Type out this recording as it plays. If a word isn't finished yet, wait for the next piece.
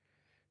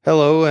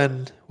Hello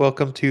and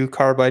welcome to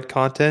Carbide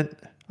Content.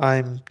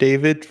 I'm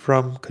David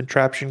from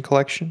Contraption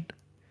Collection.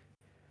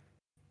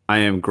 I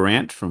am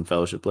Grant from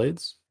Fellowship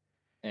Blades.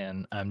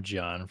 And I'm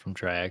John from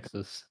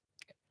Triaxis.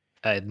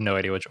 I had no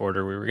idea which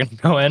order we were going to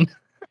go in.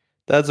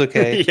 That's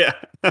okay. Yeah.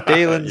 Yeah, me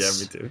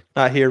Deylan's too.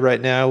 not here right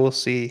now. We'll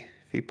see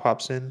if he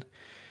pops in.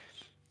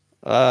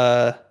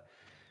 Uh,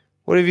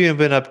 what have you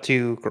been up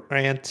to,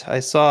 Grant?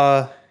 I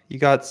saw you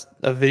got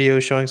a video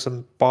showing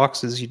some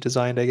boxes you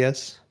designed, I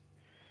guess.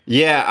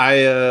 Yeah,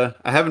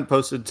 I haven't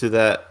posted to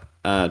that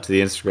to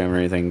the Instagram or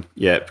anything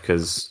yet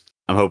because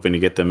I'm hoping to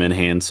get them in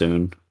hand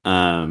soon.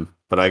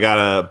 But I got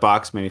a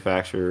box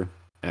manufacturer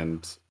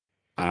and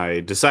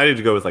I decided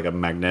to go with like a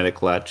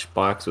magnetic latch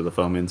box with a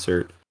foam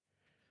insert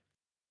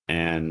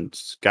and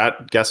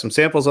got some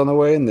samples on the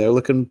way and they're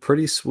looking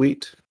pretty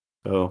sweet.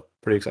 So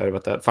pretty excited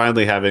about that.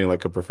 Finally having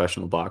like a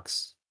professional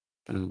box.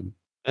 Um,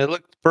 It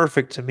looked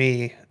perfect to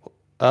me.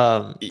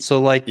 y-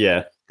 So like,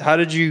 yeah. how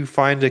did you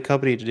find a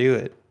company to do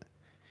it?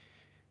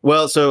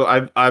 Well, so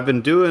I've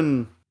been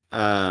doing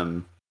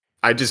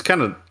I just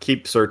kind of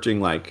keep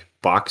searching like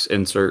box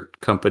insert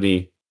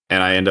company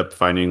and I end up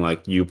finding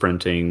like U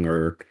printing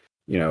or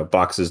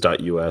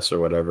boxes.us or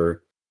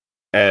whatever.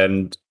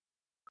 And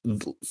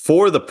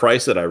for the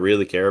price that I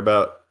really care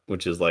about,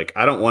 which is like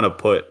I don't want to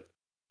put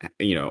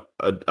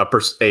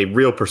a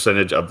real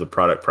percentage of the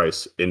product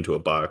price into a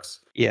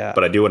box, Yeah.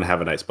 but I do want to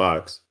have a nice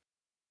box.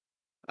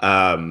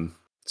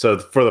 So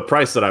for the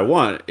price that I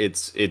want,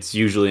 it's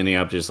usually ending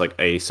up just like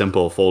a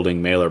simple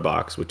folding mailer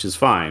box, which is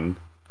fine.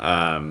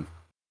 Um,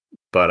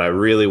 but I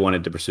really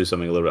wanted to pursue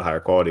something a little bit higher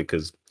quality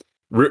because,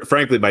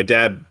 frankly, my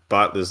dad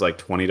bought this like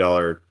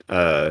 $20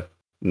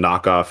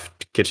 knockoff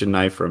kitchen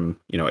knife from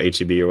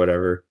HEB or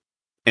whatever,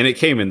 and it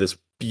came in this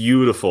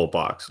beautiful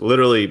box,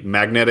 literally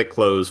magnetic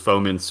close,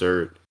 foam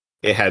insert.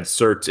 It had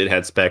certs, it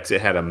had specs,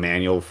 it had a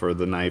manual for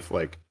the knife,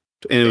 and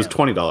it was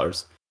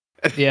 $20.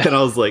 Yeah. And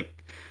I was like,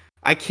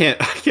 I can't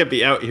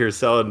be out here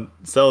selling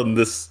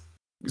this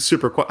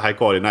super high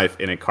quality knife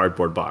in a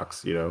cardboard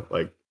box.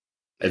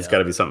 It's got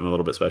to be something a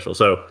little bit special.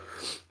 So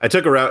I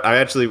took a route.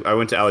 I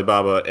went to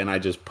Alibaba and I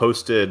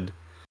posted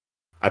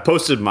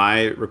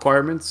my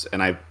requirements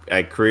and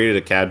I created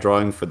a CAD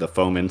drawing for the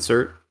foam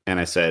insert and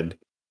I said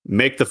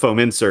make the foam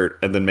insert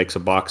and then makes a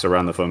box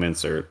around the foam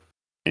insert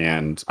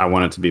and I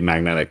want it to be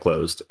magnetic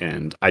closed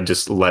and I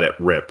just let it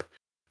rip.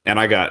 And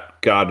I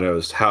got God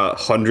knows how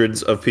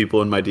hundreds of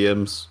people in my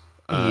DMs.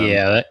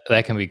 Yeah,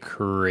 that can be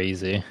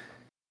crazy.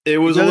 It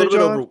was a You got it,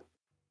 little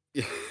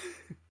bit over.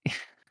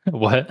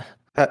 What?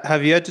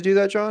 Have you had to do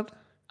that, John?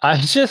 I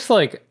just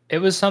like, it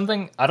was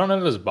something, I don't know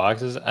if it was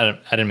boxes. I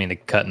didn't mean to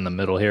cut in the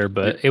middle here,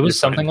 but it You're was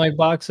something fine. like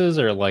boxes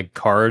or like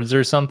cards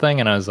or something.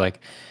 And I was like,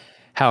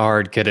 how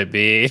hard could it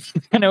be?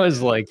 And it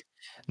was like,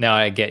 now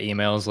I get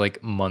emails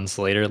like months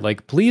later,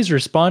 like, please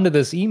respond to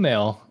this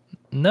email.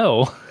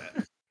 No.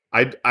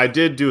 I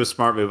did do a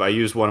smart move. I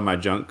used one of my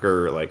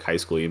junker like high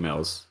school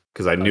emails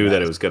because I Oh, knew that it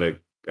nice. was gonna.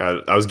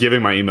 I was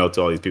giving my email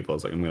to all these people. I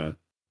was like, I'm gonna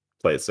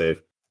play it safe.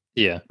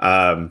 Yeah.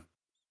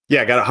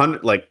 Yeah, I got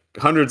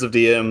hundreds of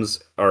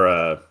DMs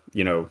or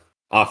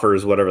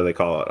offers, whatever they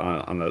call it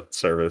on the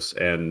service,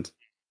 and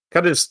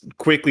kind of just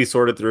quickly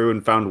sorted through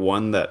and found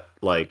one that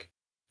like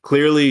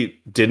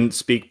clearly didn't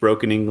speak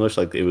broken English.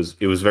 Like it was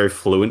very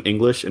fluent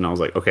English, and I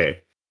was like,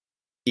 okay,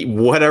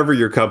 whatever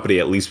your company,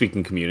 at least we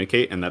can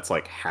communicate, and that's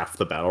like half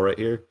the battle right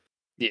here.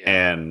 Yeah.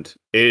 And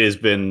it has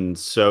been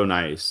so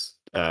nice.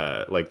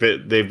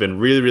 They've been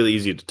really, really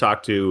easy to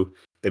talk to.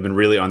 They've been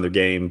really on their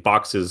game.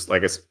 Boxes,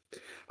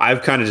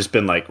 I've kind of just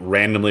been like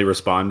randomly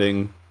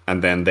responding,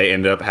 and then they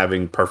ended up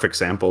having perfect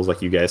samples,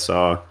 like you guys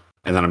saw,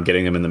 and then I'm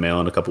getting them in the mail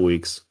in a couple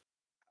weeks.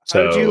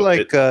 How did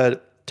you So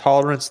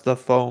tolerance the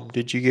foam?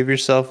 Did you give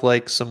yourself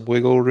like some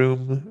wiggle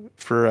room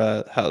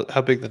for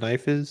how big the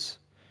knife is?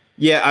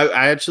 yeah,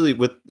 I actually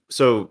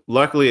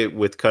luckily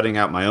with cutting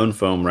out my own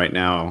foam right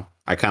now,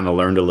 I kind of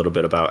learned a little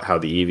bit about how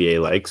the EVA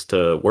likes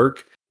to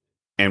work,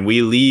 and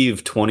we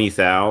leave 20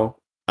 thou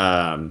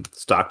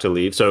stock to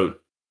leave. So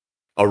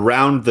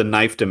around the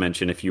knife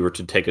dimension, if you were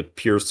to take a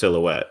pure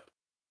silhouette,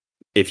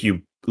 if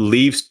you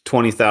leave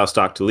 20 thou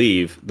stock to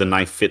leave, the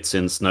knife fits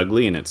in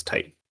snugly and it's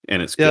tight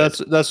and it's Yeah,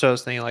 good. that's what I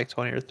was thinking, like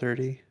 20 or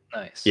 30.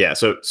 Nice. Yeah,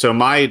 so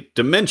my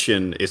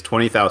dimension is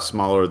 20 thou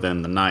smaller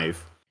than the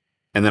knife,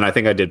 and then I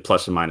think I did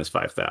plus or minus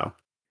 5 thou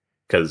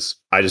because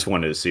I just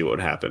wanted to see what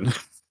would happen.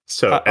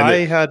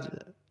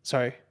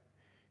 Sorry.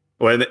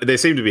 Well, they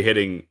seem to be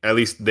hitting. At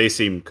least they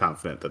seem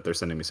confident that they're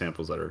sending me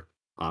samples that are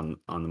on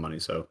the money.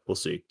 So we'll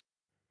see.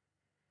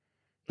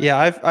 Yeah,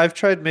 I've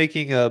tried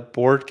making a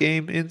board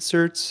game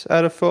inserts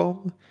out of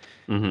foam,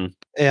 Mm-hmm.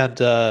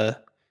 and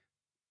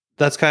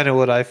that's kind of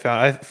what I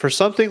found. For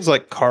some things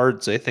like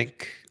cards, I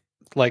think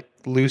like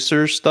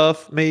looser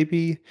stuff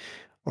maybe,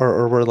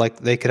 or where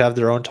like they could have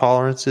their own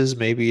tolerances.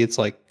 Maybe it's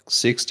like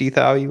 60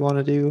 thou you want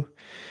to do.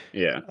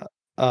 Yeah.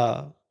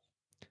 Uh,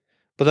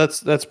 but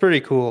that's pretty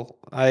cool.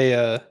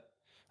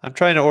 I'm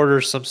trying to order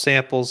some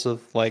samples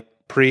of like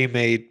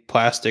pre-made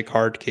plastic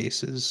hard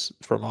cases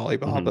from Mm-hmm.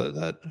 Alibaba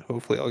that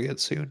hopefully I'll get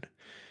soon.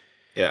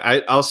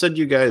 Yeah, I'll send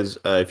you guys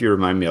if you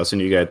remind me. I'll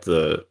send you guys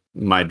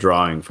my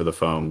drawing for the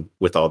foam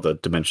with all the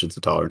dimensions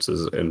and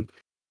tolerances, and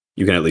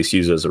you can at least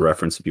use it as a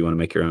reference if you want to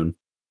make your own.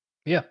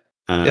 Yeah.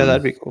 Yeah,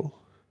 that'd be cool.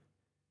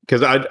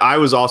 Because I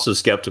was also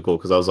skeptical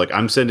because I was like,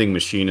 I'm sending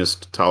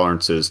machinist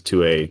tolerances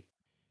to a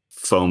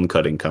foam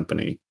cutting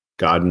company.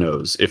 God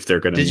knows if they're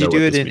going to know Did you do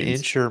what it this in means.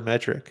 inch or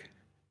metric?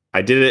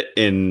 I did it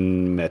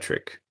in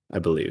metric, I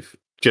believe,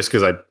 just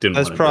because I didn't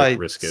That's want to probably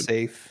risk it.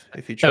 safe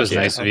if you That was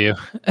trust nice of you.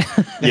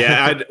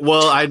 Yeah,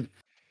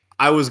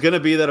 I was gonna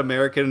be that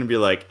American and be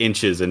like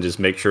inches and just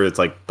make sure it's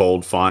like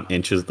bold font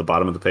inches at the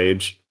bottom of the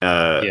page.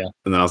 Yeah.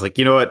 And then I was like,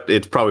 you know what?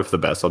 It's probably for the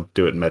best. I'll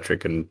do it in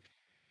metric and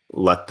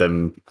let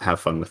them have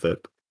fun with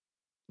it.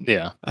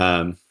 Yeah.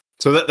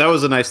 So that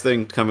was a nice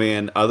thing coming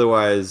in.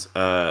 Otherwise,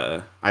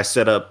 I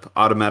set up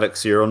automatic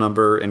serial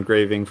number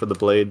engraving for the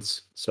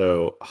blades.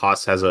 So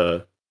Haas has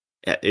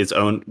its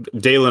own.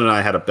 Deylan and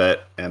I had a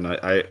bet, and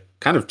I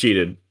kind of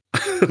cheated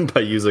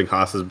by using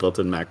Haas's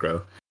built-in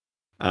macro.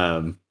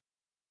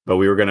 But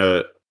we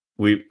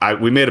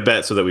made a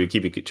bet so that we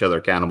keep each other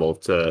accountable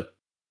to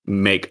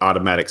make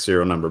automatic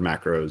serial number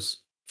macros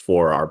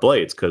for our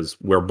blades because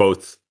we're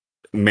both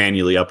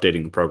manually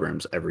updating the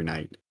programs every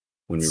night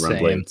when we run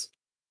blades.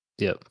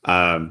 Yep.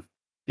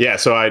 Yeah.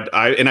 So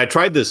I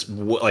tried this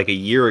like a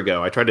year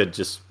ago. I tried to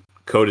just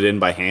code it in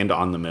by hand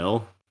on the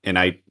mill, and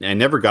I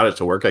never got it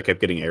to work. I kept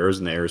getting errors,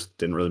 and the errors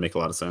didn't really make a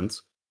lot of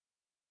sense.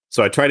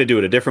 So I tried to do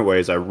it a different way.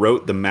 Is I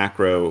wrote the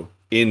macro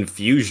in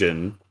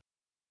Fusion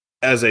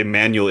as a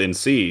manual in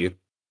C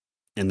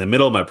in the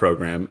middle of my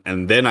program,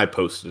 and then I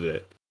posted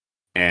it.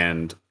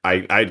 And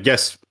I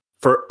guess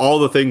for all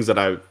the things that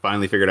I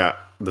finally figured out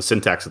the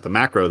syntax of the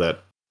macro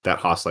that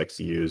Haas likes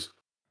to use,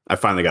 I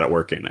finally got it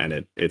working,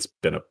 and it's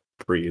been a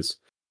breeze.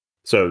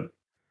 So,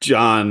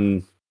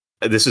 John,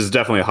 this is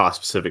definitely a Haas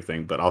specific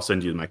thing, but I'll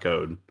send you my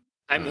code.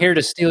 I'm here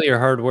to steal your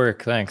hard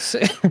work. Thanks.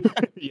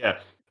 Yeah,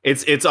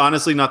 it's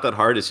honestly not that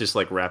hard. It's just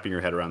like wrapping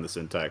your head around the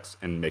syntax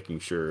and making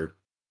sure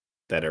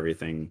that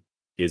everything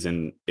is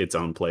in its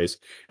own place.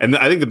 And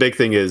I think the big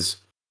thing is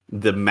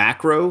the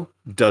macro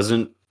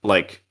doesn't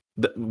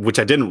which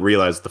I didn't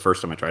realize the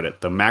first time I tried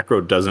it. The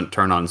macro doesn't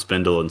turn on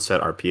spindle and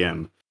set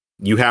RPM.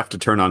 You have to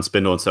turn on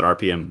spindle and set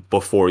RPM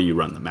before you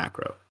run the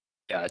macro.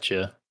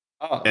 Gotcha.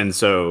 Oh. And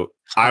so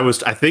I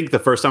think the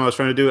first time I was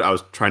trying to do it, I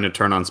was trying to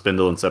turn on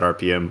spindle and set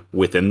RPM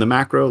within the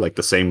macro, like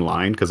the same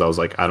line, because I was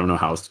like, I don't know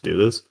how else to do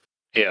this.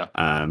 Yeah.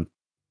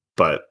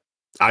 But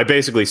I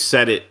basically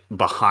set it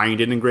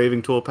behind an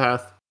engraving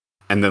toolpath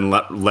and then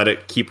let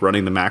it keep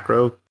running the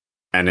macro,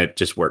 and it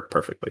just worked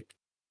perfectly.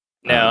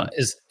 Now,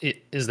 is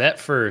that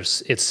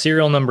first? It's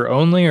serial number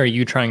only, or are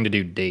you trying to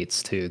do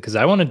dates too? Because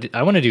I want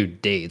to do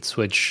dates,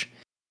 which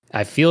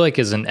I feel like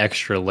is an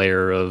extra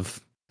layer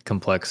of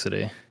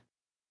complexity.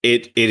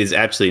 It is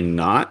actually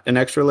not an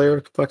extra layer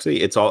of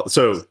complexity. It's all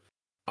so.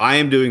 I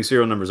am doing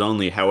serial numbers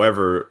only.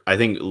 However, I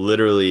think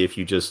literally if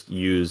you just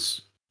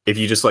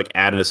like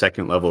add in a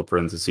second level of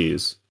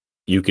parentheses,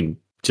 you can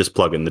just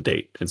plug in the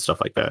date and stuff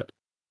like that.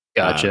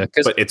 Gotcha.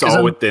 But it's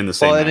all within the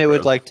same. Well, and macro. it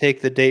would like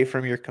take the date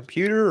from your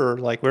computer, or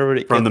like where would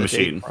it From get the date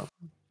machine? from?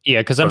 Yeah,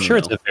 because I'm From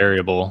sure the it's a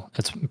variable.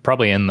 It's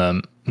probably in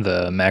the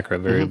macro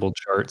variable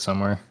chart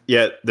somewhere.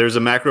 Yeah, there's a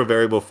macro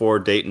variable for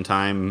date and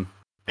time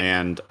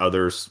and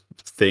other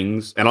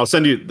things. And I'll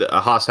send you.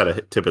 Haas had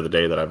a tip of the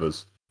day that I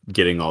was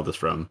getting all this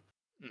from.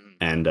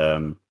 And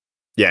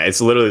yeah,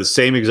 it's literally the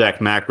same exact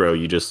macro.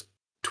 You just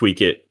tweak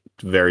it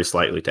very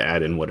slightly to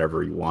add in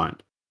whatever you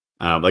want.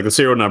 Like the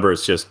serial number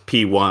is just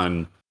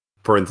P1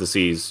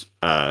 parentheses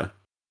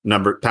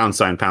number pound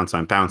sign,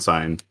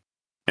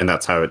 and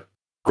that's how it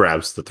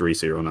grabs the 3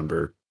 serial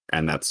number,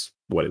 and that's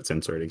what it's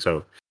inserting.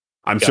 So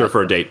I'm sure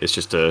for a date, it's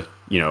just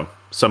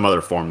some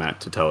other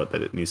format to tell it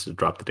that it needs to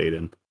drop the date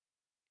in.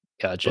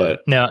 Gotcha.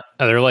 But, now,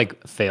 are there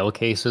like fail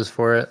cases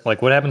for it?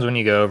 Like, what happens when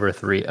you go over a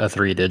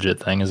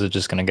 3-digit thing? Is it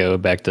just going to go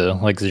back to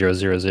like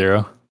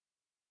 000?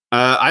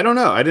 I don't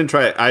know. I didn't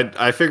try it.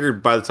 I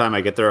figured by the time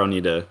I get there, I'll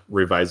need to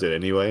revise it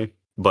anyway.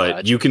 But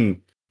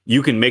Gotcha.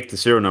 you can make the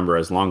serial number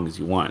as long as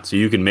you want. So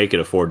you can make it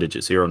a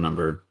 4-digit serial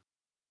number,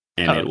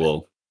 and it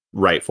will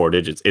write 4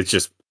 digits. It's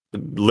just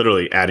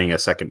literally adding a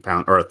second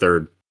pound or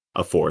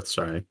a fourth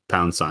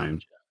pound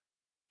sign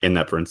in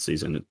that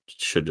parentheses, and it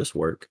should just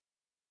work.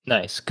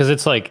 Nice, because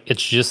it's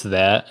just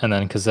that, and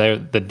then because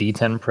the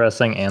D10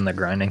 pressing and the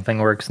grinding thing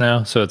works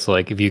now, so it's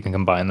like if you can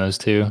combine those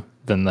two,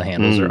 then the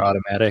handles are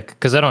automatic.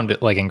 Because I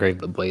don't like engrave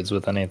the blades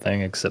with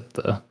anything except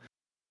the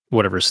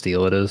whatever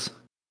steel it is.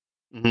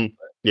 Mm-hmm.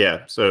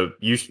 Yeah, so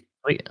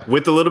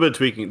with a little bit of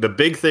tweaking, the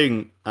big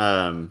thing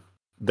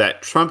that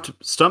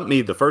stumped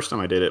me the first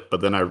time I did it,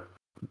 but then I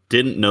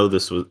didn't know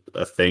this was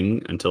a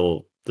thing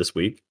until this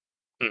week.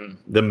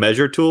 The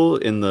measure tool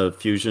in the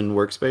Fusion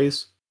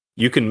workspace,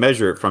 you can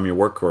measure it from your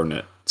work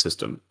coordinate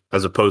system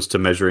as opposed to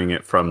measuring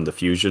it from the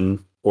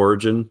Fusion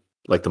origin,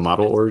 like the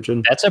model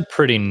origin. That's a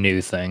pretty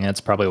new thing. That's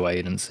probably why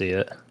you didn't see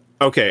it.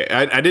 Okay,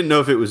 I didn't know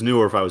if it was new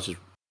or if I was just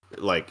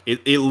like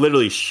it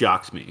literally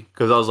shocked me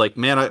because I was like,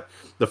 man,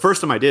 the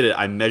first time I did it,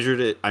 I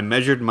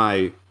measured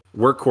my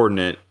work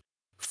coordinate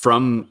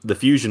from the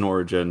fusion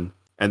origin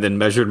and then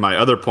measured my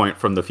other point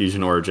from the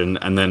fusion origin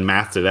and then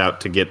mathed it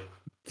out to get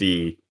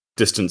the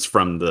distance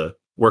from the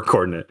work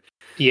coordinate.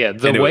 Yeah,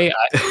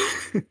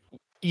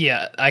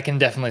 yeah, I can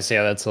definitely see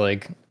how that's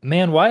like,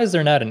 man, why is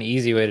there not an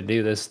easy way to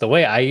do this? The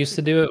way I used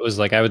to do it was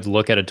like I would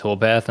look at a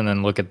toolpath and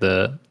then look at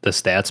the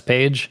stats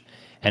page,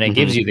 and it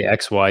gives you the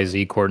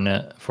XYZ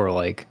coordinate for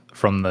like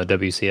from the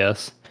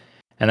WCS.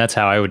 And that's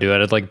how I would do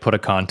it. I'd like put a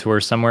contour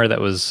somewhere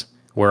that was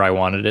where I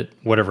wanted it,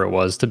 whatever it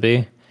was to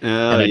be. Oh,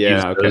 And I'd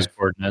use yeah, those okay.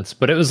 coordinates.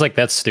 But it was like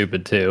that's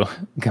stupid too,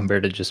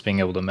 compared to just being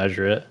able to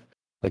measure it.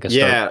 Like a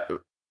Yeah.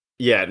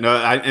 Yeah,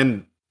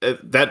 no,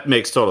 that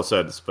makes total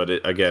sense, but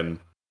again,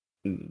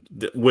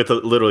 with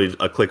literally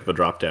a click of a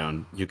drop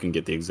down, you can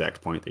get the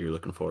exact point that you're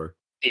looking for.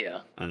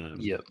 Yeah.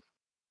 Yep.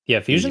 Yeah,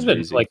 Fusion's been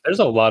breezy. like there's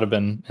a lot of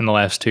been in the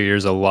last 2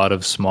 years, a lot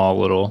of small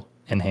little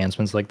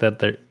enhancements like that.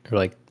 They're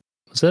like,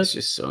 was that It's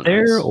just so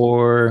there nice.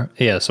 or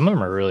yeah, some of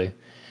them are really,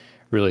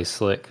 really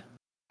slick.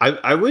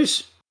 I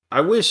wish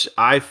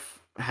I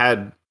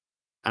had,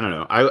 I don't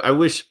know. I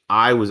wish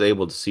I was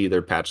able to see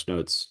their patch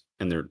notes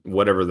and their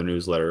whatever the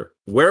newsletter,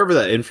 wherever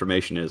that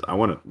information is. I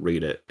want to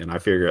read it, and I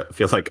feel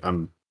like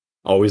I'm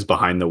always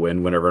behind the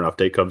wind whenever an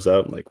update comes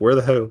out. I'm like, where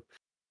the hell?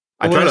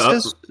 I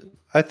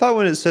thought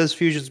when it says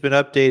Fusion's been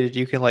updated,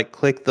 you can like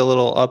click the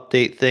little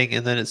update thing,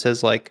 and then it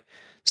says like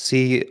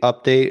see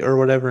update or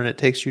whatever, and it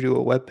takes you to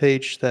a web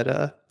page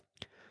that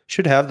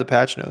should have the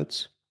patch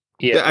notes.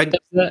 Yeah, it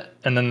does that,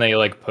 and then they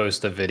like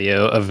post a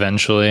video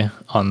eventually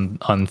on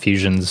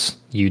Fusion's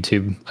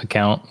YouTube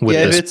account. With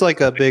if it's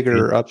like a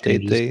bigger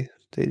update, changes.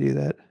 they do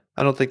that.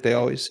 I don't think they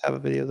always have a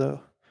video though.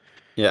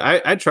 Yeah,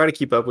 I try to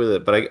keep up with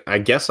it, but I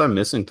guess I'm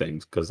missing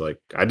things because like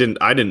I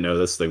didn't know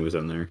this thing was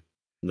in there,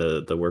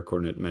 the work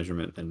coordinate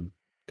measurement, and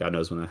God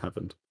knows when that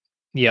happened.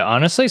 Yeah,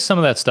 honestly, some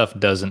of that stuff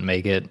doesn't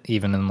make it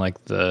even in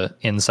like the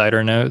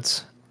insider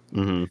notes.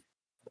 Mm-hmm.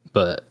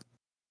 But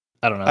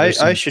I don't know.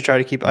 I should try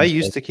to keep. I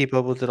used to keep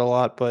up with it a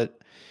lot,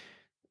 but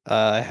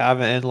I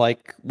haven't. And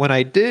like when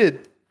I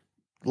did,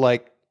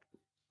 like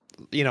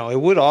it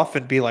would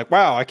often be like,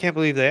 "Wow, I can't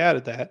believe they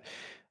added that."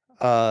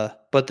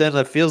 But then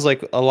it feels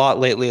like a lot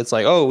lately. It's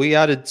like, "Oh, we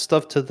added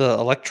stuff to the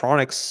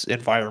electronics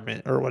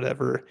environment or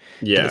whatever."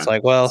 Yeah, and it's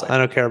like, well, I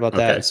don't care about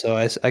okay. that, so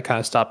I kind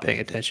of stopped paying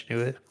attention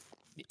to it.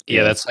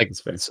 Yeah, that's like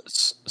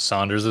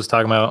Saunders was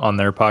talking about on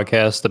their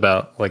podcast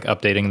about like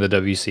updating the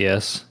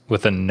WCS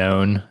with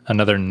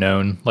another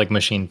known like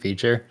machine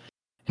feature.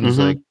 And he's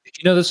like, "Did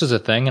you know this was a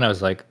thing?" And I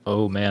was like,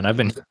 "Oh man, I've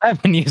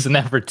been using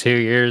that for 2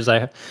 years.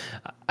 I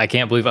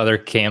can't believe other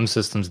cam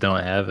systems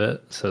don't have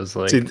it." So it's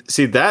like,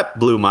 see that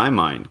blew my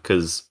mind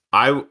because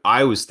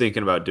I was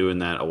thinking about doing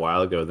that a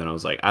while ago. Then I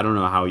was like, I don't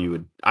know how you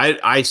would.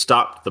 I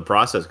stopped the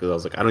process because I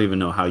was like, I don't even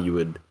know how you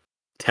would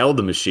tell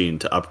the machine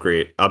to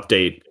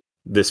update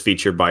this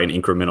feature by an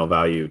incremental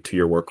value to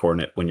your work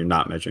coordinate when you're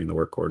not measuring the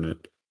work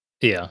coordinate.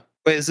 Yeah.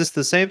 Wait, is this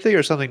the same thing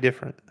or something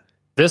different?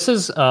 This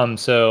is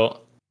so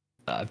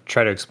I'll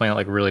try to explain it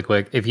like really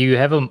quick. If you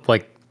have a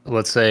like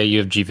let's say you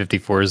have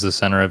G54 as the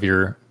center of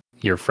your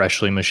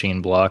freshly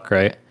machined block,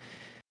 right?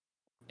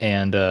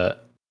 And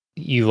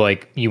you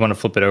want to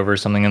flip it over or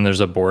something and there's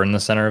a bore in the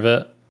center of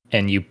it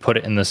and you put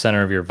it in the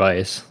center of your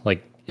vise,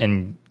 like,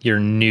 and your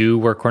new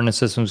work coordinate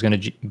system is going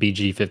to be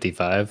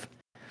G55.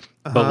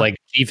 But like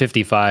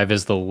G55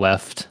 is the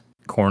left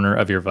corner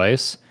of your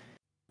vise.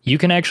 You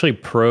can actually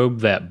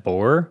probe that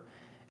bore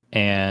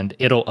and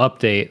it'll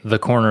update the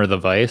corner of the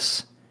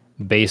vise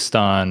based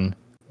on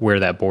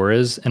where that bore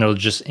is. And it'll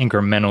just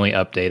incrementally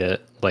update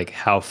it, like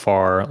how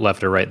far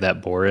left or right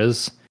that bore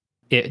is.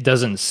 It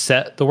doesn't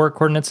set the work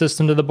coordinate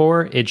system to the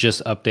bore. It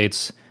just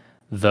updates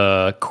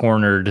the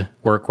cornered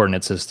work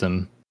coordinate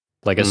system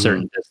like a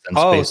certain distance.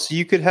 Oh, so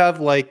you could have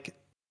like,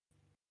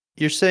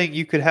 you're saying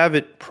you could have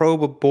it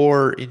probe a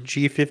bore in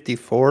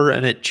G54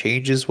 and it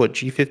changes what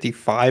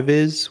G55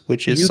 is,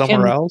 which is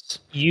somewhere else?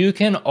 You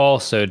can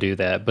also do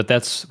that, but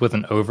that's with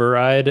an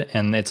override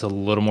and it's a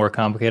little more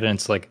complicated. And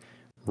it's like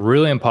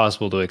really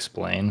impossible to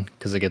explain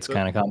because it gets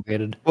kind of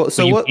complicated. Well,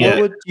 so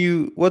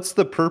what's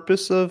the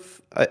purpose of,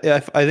 I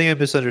think I'm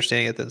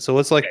misunderstanding it then. So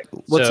what's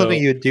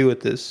something you would do with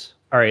this?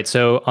 All right.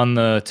 So on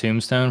the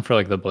tombstone for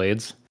like the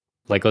blades,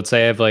 like let's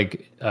say I have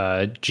like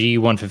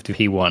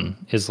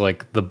G150P1 is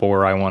like the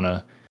bore I want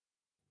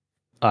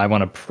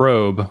to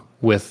probe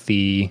with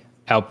the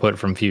output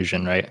from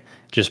Fusion, right?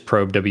 Just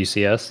probe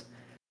WCS.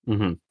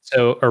 Mm-hmm.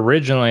 So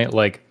originally,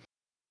 like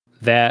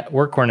that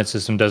work coordinate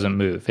system doesn't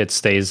move; it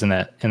stays in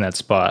that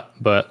spot.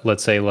 But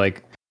let's say,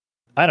 like,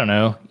 I don't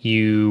know,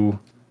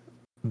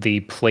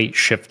 the plate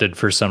shifted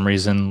for some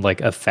reason,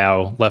 like a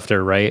thou left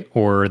or right,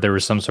 or there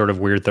was some sort of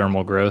weird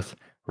thermal growth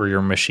where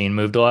your machine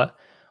moved a lot.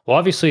 Well,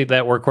 obviously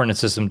that work coordinate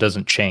system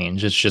doesn't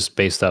change. It's just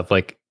based off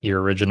like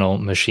your original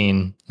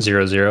machine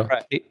 00.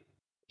 Right.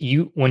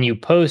 When you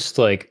post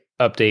like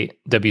update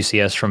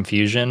WCS from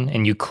Fusion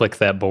and you click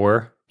that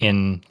bore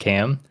in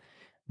CAM,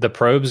 the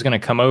probe is going to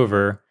come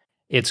over.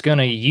 It's going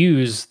to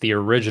use the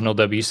original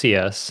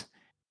WCS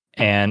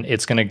and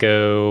it's going to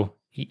go.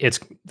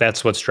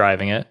 That's what's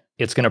driving it.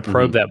 it's going to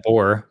probe that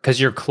bore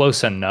because you're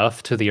close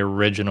enough to the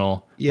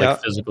original Yeah.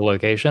 physical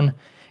location.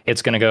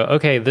 It's going to go,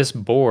 okay, this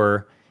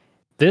bore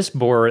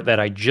that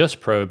I just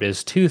probed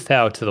is 2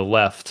 thou to the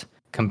left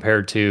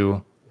compared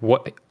to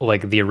what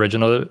the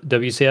original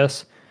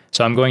WCS.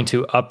 So I'm going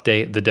to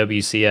update the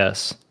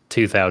WCS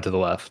 2 thou to the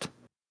left.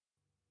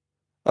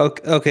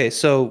 Okay,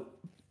 so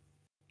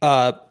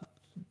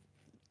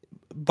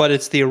but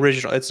it's the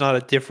original. It's not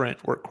a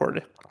different work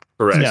coordinate.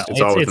 Correct. No, it's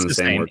all within the the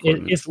same work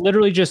It's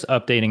literally just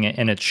updating it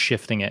and it's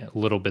shifting it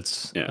little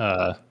bits.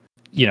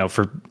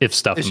 For if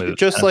stuff moves,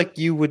 just like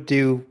you would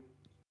do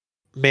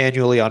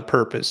manually on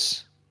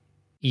purpose.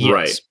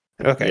 Yes.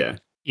 Right. Okay. Yeah.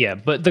 Yeah,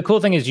 but the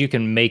cool thing is you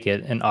can make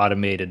it an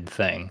automated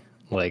thing.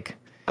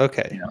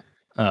 Okay.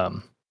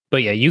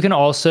 But yeah, you can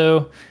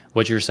also,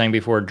 what you were saying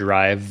before,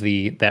 drive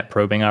that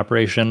probing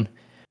operation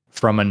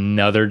from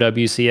another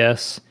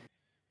WCS.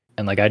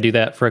 And I do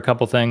that for a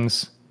couple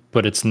things,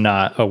 but it's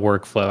not a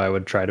workflow I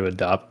would try to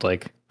adopt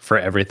for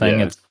everything.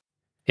 Yeah.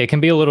 It can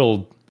be a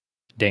little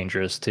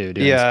dangerous too.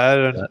 I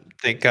don't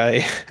think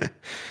I.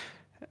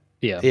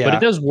 Yeah, but it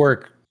does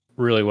work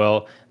really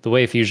well. The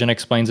way Fusion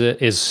explains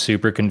it is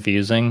super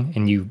confusing,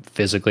 and you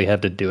physically have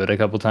to do it a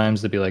couple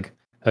times to be like,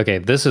 okay,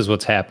 this is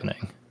what's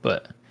happening.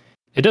 But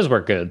it does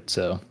work good,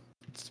 so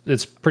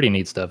it's pretty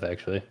neat stuff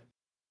actually.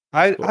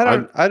 I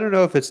don't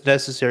know if it's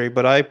necessary,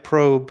 but I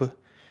probe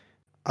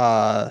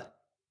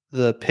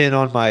the pin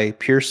on my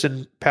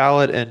Pearson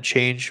pallet and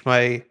change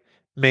my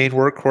main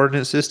work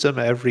coordinate system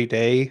every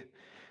day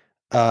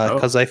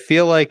because I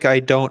feel like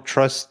I don't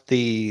trust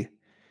the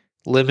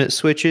limit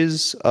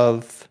switches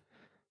of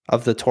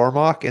the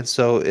Tormach, and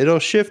so it'll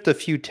shift a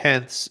few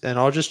tenths, and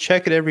I'll just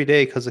check it every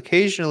day because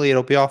occasionally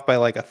it'll be off by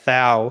a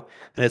thou,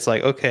 and it's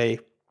like, okay,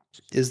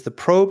 is the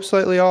probe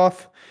slightly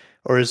off,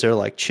 or is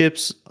there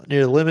chips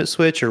near the limit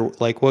switch, or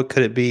what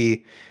could it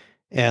be?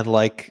 And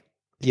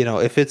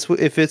if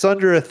it's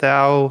under a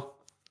thou,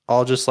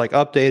 I'll just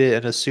update it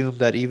and assume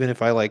that even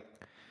if I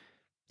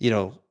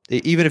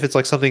even if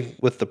it's something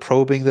with the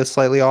probing that's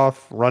slightly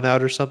off, run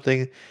out or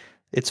something,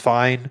 it's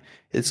fine.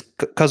 It's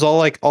because I'll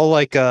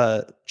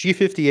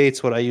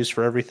G58's what I use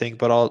for everything,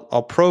 but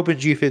I'll probe in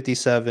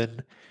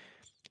G57,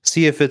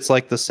 see if it's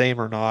the same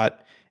or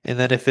not, and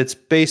then if it's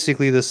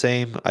basically the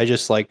same, I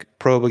just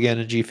probe again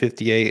in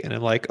G58, and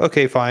I'm like,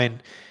 okay,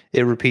 fine,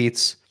 it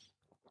repeats.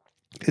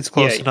 It's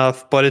close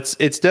enough, but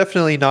it's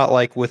definitely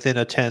not within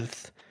a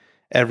tenth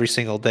every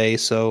single day.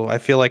 So I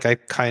feel like I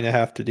kind of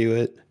have to do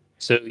it.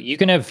 So you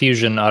can have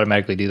Fusion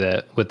automatically do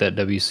that with that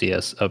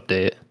WCS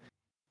update,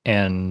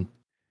 and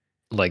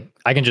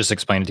I can just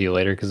explain it to you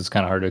later because it's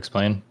kind of hard to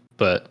explain.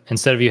 But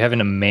instead of you having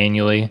to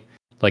manually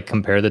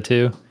compare the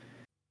two,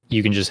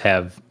 you can just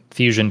have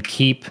Fusion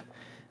keep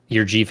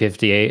your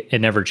G58.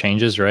 It never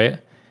changes, right?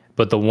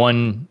 But the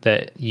one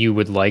that you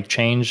would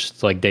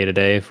changed day to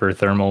day for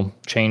thermal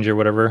change or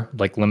whatever,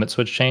 limit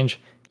switch change,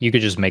 you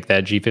could just make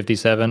that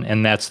G57,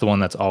 and that's the one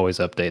that's always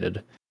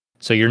updated.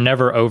 So you're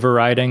never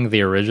overriding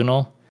the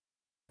original.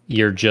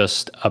 You're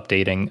just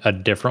updating a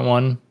different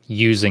one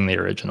using the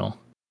original.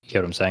 You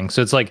know what I'm saying?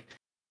 So it's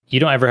you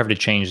don't ever have to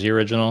change the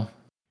original.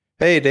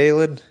 Hey,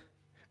 Deylan.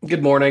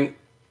 Good morning.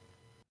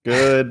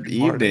 Good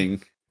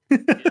evening.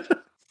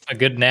 A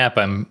good nap,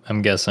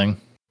 I'm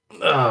guessing.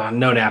 No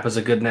nap is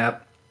a good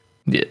nap.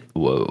 Yeah.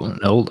 Whoa.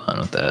 Hold on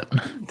with that.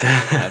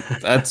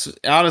 That's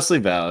honestly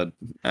valid.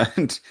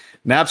 And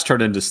naps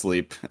turn into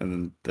sleep,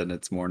 and then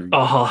it's morning.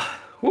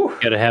 You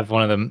gotta have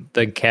one of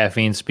the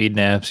caffeine speed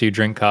naps. You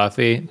drink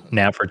coffee,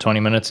 nap for 20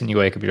 minutes, and you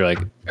wake up. You're like,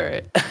 all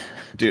right.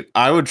 Dude,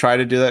 I would try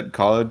to do that in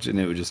college, and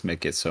it would just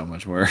make it so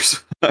much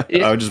worse.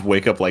 I would just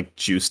wake up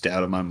juiced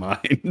out of my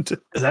mind.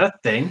 Is that a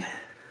thing?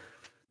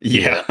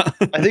 Yeah.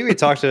 I think we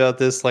talked about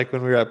this when we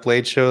were at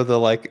Blade Show, the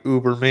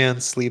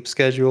Uberman sleep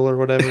schedule or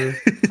whatever.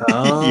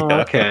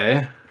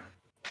 Okay.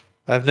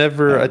 I've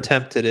never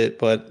attempted it,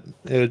 but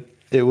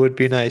it would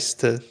be nice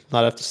to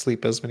not have to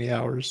sleep as many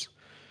hours.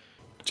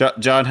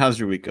 John, how's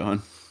your week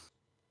going?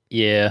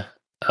 Yeah.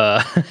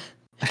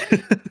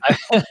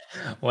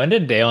 When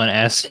did Deylan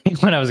ask me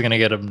when I was going to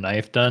get a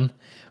knife done?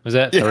 Was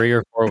that 3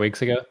 or 4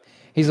 weeks ago?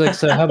 He's like,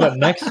 so how about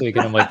next week?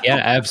 And I'm like,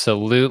 yeah,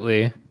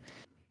 absolutely.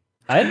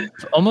 I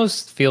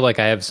almost feel like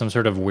I have some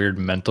sort of weird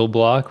mental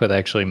block with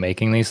actually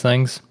making these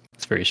things.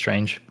 It's very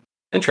strange.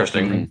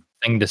 Interesting.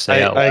 Thing to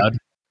say out loud.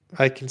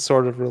 I can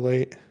sort of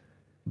relate.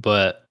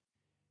 But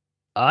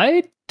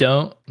I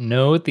don't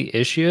know what the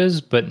issue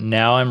is, but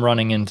now I'm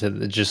running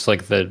into just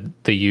the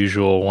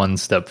usual one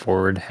step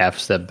forward, half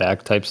step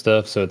back type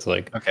stuff. So it's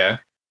okay.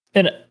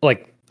 And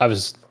I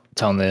was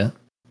telling the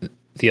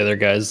other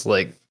guys,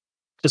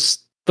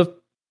 just the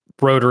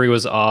rotary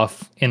was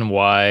off in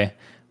Y,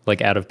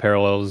 out of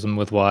parallelism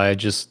with Y,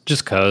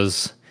 just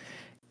cause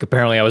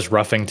apparently I was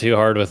roughing too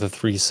hard with a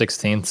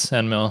 3/16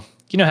 end mill.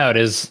 You know how it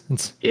is.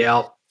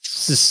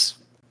 It's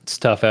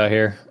tough out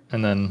here.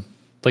 And then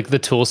the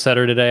tool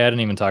setter today, I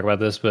didn't even talk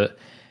about this, but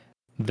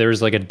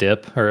there's a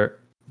dip, or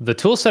the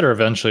tool setter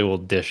eventually will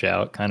dish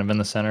out kind of in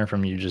the center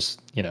from you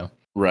just,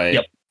 Right.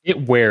 Yep.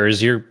 It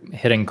wears. You're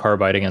hitting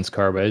carbide against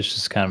carbide. It's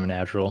just kind of a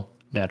natural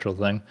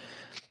thing.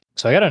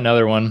 So I got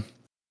another one,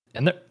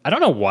 and I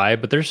don't know why,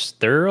 but they're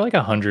like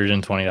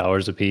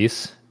 $120 a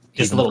piece.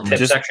 Just a even little from, tip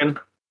Just- section.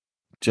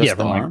 Just Yeah,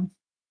 the from like- arm?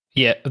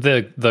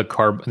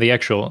 the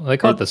actual, they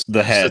call Or it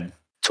the head.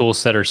 tool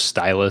setter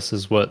stylus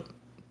is what.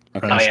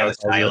 Okay. Oh yeah, the Renaissance calls it.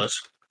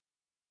 stylus.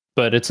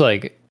 But it's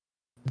like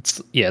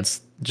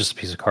it's just a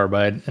piece of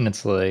carbide, and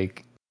it's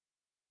like,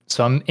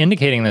 so I'm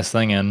indicating this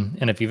thing in,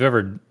 and if you've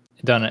ever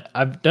done it,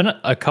 I've done it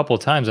a couple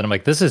times, and I'm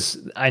like,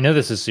 I know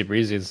this is super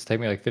easy. It's take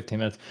me like 15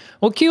 minutes.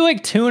 Well, cue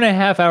like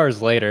 2.5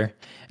 hours later,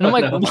 and I'm Oh,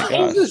 like, no.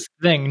 why is this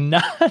thing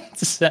not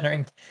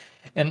centering?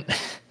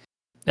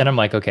 And I'm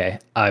like, okay,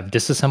 I've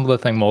disassembled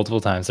the thing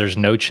multiple times. There's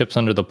no chips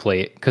under the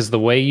plate because the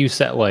way you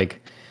set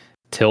like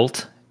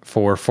tilt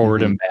for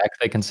forward and back,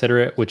 they consider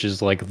it, which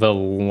is like the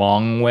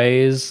long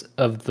ways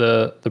of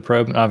the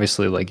probe. And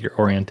obviously, like your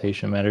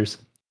orientation matters.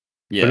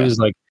 Yeah. But it was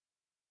like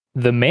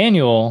the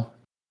manual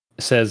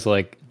says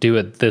like do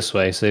it this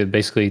way. So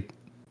basically,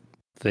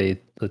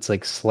 it's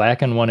like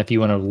slacken one if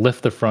you want to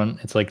lift the front.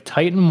 It's like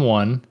tighten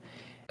one.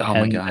 Oh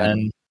my God.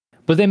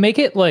 But they make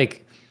it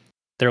like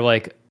they're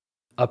like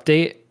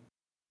update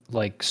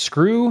like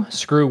screw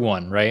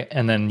one, right?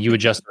 And then you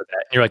adjust with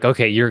that. And you're like,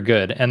 okay, you're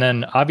good. And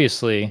then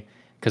obviously,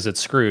 because it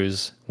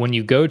screws, when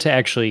you go to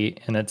actually,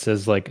 and it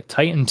says like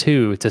tighten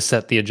 2 to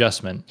set the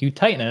adjustment, you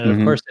tighten it, and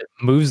of course it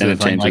moves And the it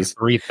thing like changes.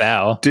 3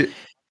 thou.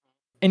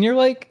 And you're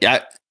like,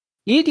 Yeah.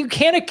 you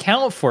can't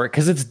account for it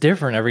because it's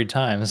different every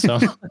time. So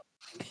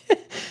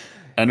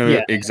I know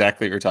Yeah.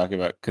 exactly what you're talking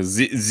about because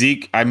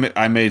Zeke, I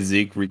made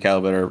Zeke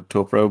recalibrate our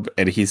tool probe,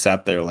 and he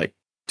sat there like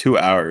 2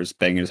 hours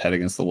banging his head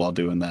against the wall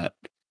doing that.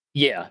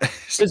 yeah,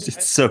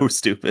 It's so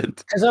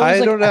stupid. I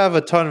don't have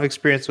a ton of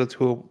experience with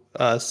tool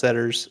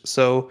setters,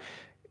 so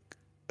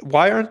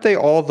why aren't they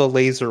all the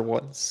laser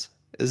ones?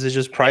 Is it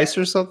just price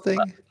or something?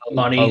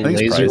 Money. a I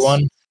think it's laser price.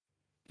 one.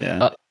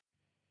 Yeah.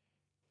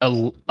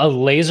 A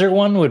laser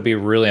one would be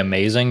really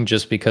amazing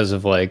just because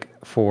of like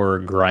for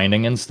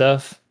grinding and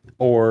stuff,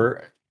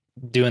 or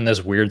doing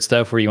this weird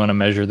stuff where you want to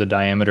measure the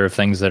diameter of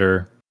things that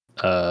are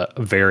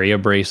very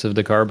abrasive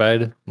to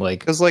carbide,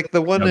 like Because like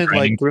the one in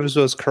grinding. like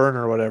Grimsbow's Kern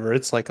or whatever,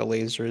 it's like a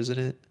laser, isn't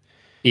it?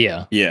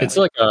 Yeah, Yeah. it's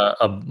like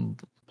a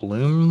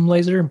bloom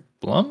laser.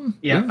 Bloom.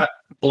 Yeah,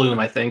 Bloom.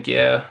 I think.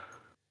 Yeah.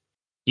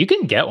 You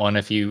can get one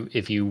if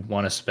you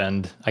want to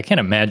spend. I can't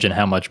imagine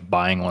how much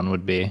buying one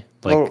would be.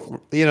 Like,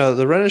 Well, you know,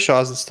 the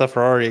Renishaws and stuff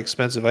are already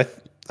expensive.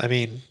 I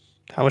mean,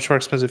 how much more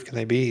expensive can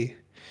they be?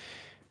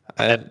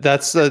 And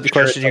that's the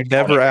question you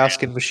never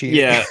ask in machining.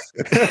 Yeah.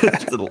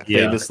 The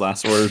Yeah. famous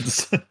last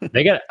words.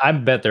 they got. I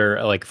bet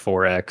they're like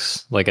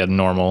 4x, like a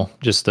normal,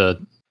 just a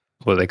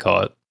what do they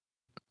call it?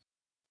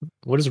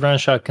 What does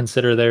Renishaw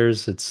consider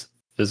theirs? It's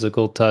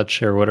physical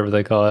touch or whatever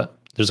they call it.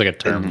 There's like a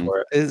term Mhm. for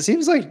it. It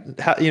seems like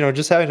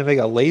just having to make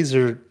a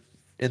laser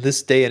in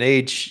this day and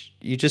age,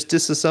 you just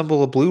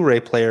disassemble a Blu-ray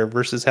player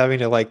versus having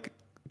to like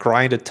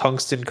grind a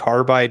tungsten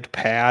carbide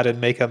pad and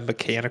make a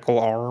mechanical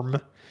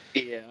arm.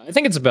 Yeah, I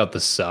think it's about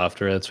the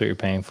software. That's what you're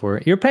paying for.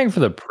 You're paying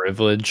for the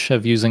privilege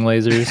of using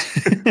lasers.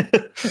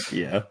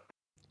 Yeah.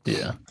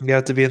 Yeah. You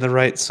have to be in the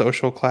right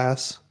social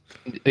class.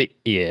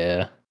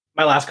 Yeah.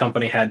 My last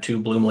company had 2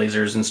 Bloom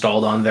lasers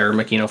installed on their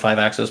Makino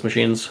 5-axis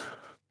machines.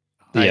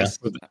 Nice.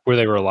 Yeah. Were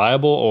they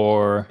reliable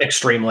or?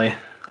 Extremely.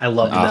 I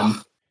loved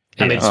them.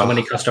 I made so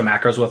many custom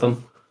macros with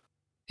them.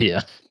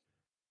 Yeah.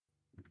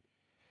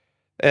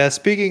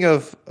 Speaking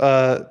of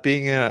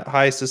being a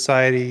high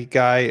society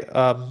guy,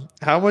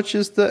 how much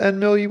is the end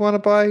mill you want to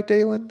buy,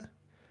 Deylan?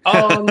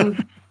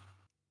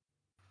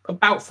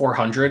 About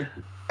 400.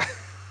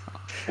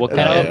 What And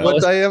kind of?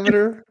 what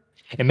diameter?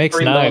 It makes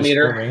 3 knives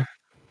millimeter. for me.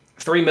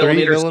 3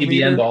 millimeter millimeter?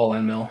 CBN ball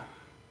end mill.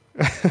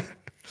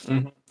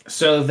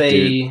 So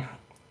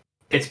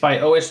it's by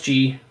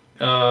OSG.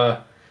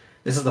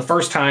 This is the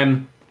first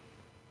time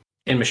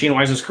in Machine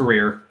Wise's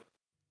career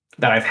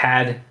that I've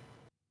had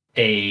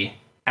a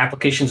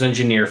applications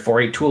engineer for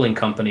a tooling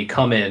company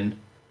come in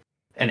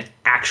and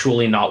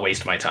actually not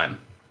waste my time.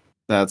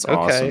 That's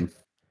Okay.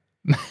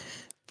 awesome.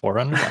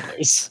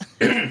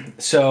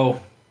 $400.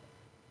 So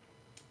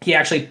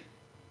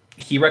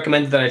he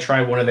recommended that I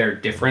try one of their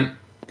different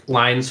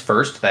lines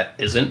first that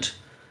isn't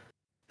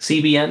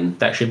CBN.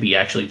 That should be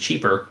actually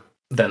cheaper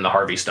than the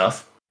Harvey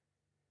stuff.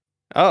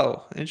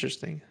 Oh,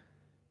 interesting.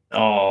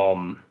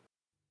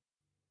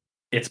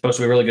 It's supposed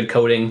to be really good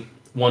coding.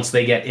 Once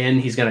they get in,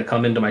 he's going to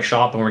come into my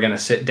shop and we're going to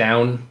sit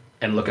down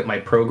and look at my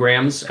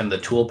programs and the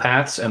tool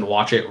paths and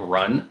watch it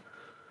run.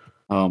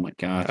 Oh my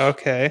gosh.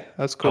 Okay,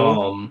 that's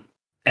cool.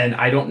 And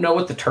I don't know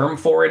what the term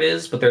for it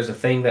is, but there's a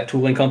thing that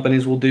tooling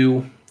companies will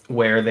do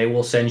where they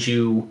will send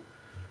you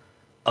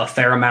a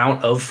fair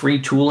amount of free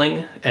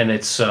tooling, and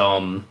it's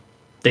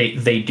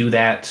they do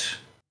that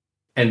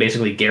and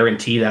basically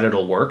guarantee that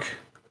it'll work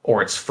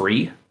or it's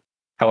free.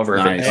 However,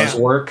 if it Nice. does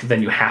work,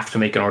 then you have to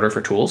make an order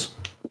for tools.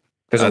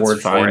 There's a That's word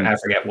for fine. it. I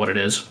forget what it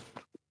is.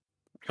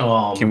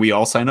 Can we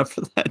all sign up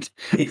for that?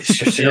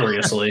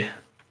 Seriously.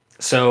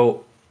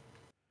 So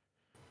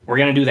we're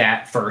going to do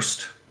that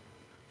first.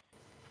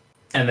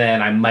 And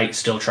then I might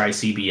still try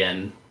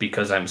CBN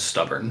because I'm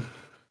stubborn.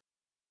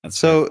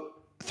 So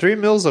 3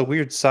 mils a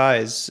weird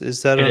size.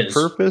 Is that It on is.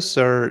 purpose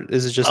or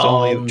is it just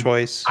only a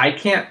choice? I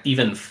can't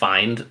even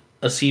find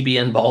a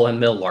CBN ball and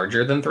mill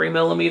larger than 3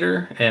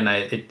 millimeter, and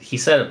he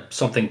said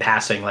something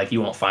passing like you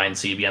won't find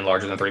CBN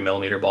larger than 3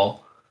 millimeter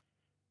ball.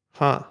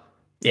 Huh.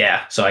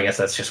 Yeah, so I guess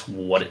that's just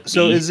what it.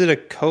 So is it a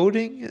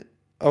coating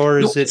or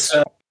is it? It's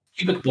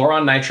cubic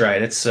boron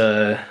nitride. It's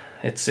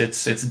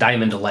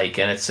diamond like,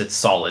 and it's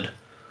solid.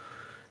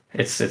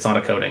 It's not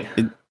a coating.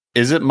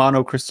 Is it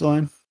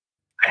monocrystalline?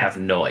 I have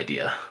no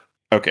idea.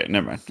 Okay,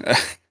 never mind.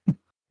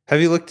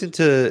 Have you looked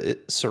into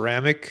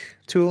ceramic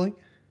tooling?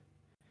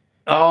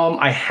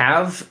 I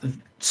have.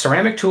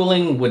 Ceramic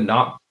tooling would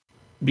not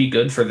be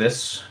good for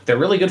this. They're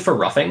really good for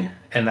roughing,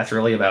 and that's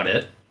really about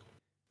it.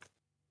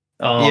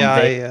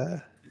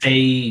 Yeah,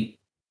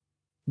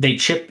 they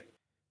chip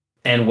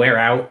and wear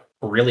out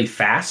really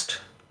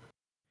fast.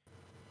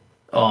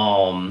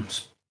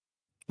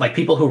 Like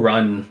people who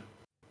run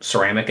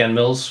ceramic end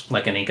mills,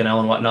 like an Inconel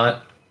and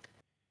whatnot,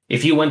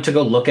 if you went to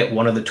go look at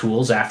one of the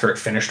tools after it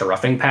finished a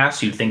roughing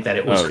pass, you'd think that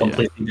it was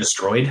completely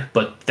destroyed,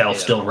 but they'll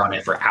still run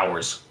it for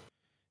hours.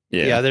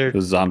 Yeah, they're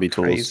those zombie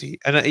crazy.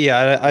 tools. And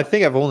I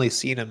think I've only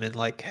seen them in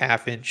like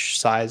 1/2 inch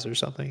size or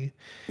something.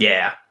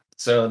 Yeah.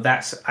 So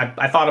that's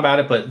I thought about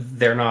it, but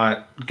they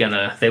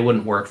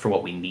wouldn't work for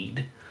what we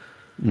need.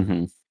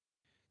 Mm-hmm.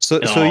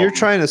 So you're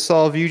trying to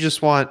solve. You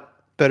just want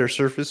better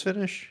surface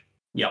finish.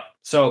 Yep.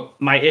 So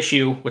my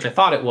issue, which I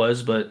thought it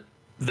was, but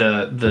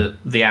the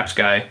apps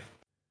guy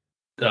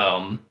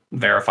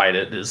verified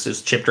it,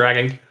 is chip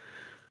dragging.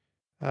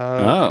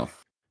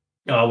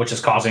 Which is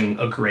causing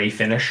a gray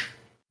finish.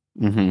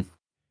 Mm-hmm.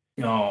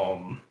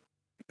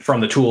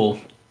 From the tool,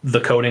 the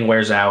coating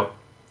wears out,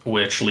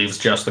 which leaves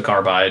just the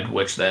carbide,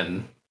 which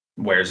then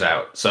wears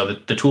out. So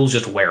the tool's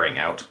just wearing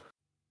out.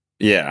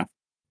 Yeah.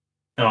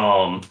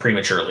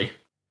 Prematurely.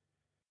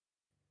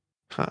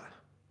 Huh.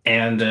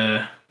 And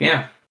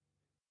yeah.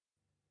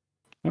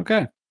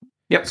 Okay.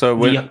 Yep. So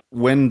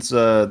when's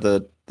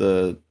the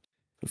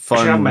fun?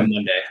 I should have him by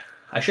Monday.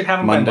 I should have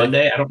him by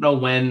Monday. I don't know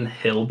when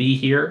he'll be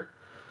here.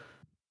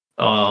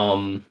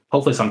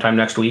 Hopefully sometime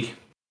next week,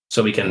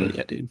 so we can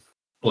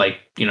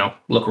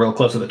look real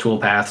close at the tool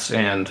paths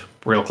and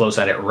real close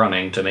at it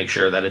running to make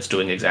sure that it's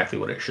doing exactly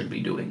what it should be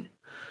doing.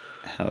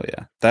 Hell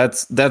yeah,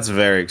 that's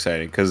very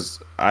exciting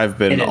because I've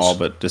been all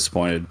but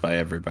disappointed by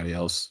everybody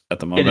else at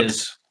the moment. It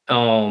is.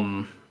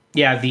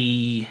 Yeah,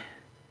 the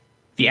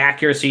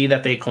accuracy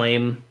that they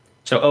claim.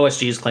 So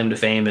OSG's claim to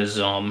fame is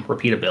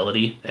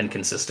repeatability and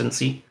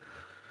consistency.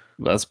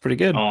 That's pretty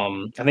good.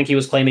 I think he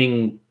was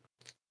claiming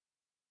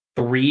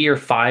 3 or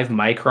 5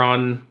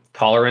 micron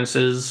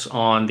tolerances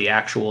on the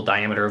actual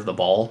diameter of the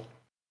ball.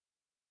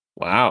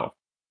 Wow.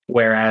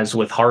 Whereas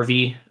with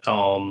Harvey,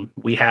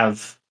 we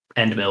have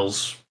end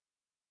mills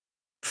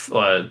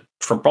from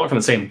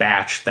the same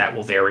batch that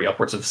will vary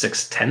upwards of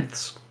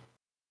 6/10.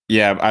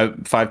 Yeah,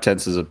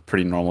 5/10 is a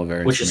pretty normal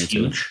variance, which is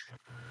huge.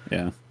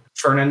 Yeah,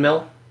 for an end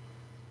mill.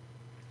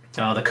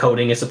 The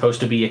coating is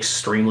supposed to be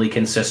extremely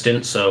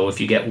consistent, so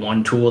if you get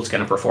one tool, it's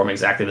going to perform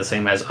exactly the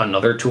same as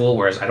another tool,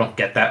 whereas I don't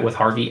get that with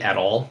Harvey at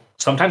all.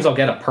 Sometimes I'll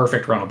get a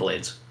perfect run of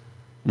blades,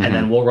 and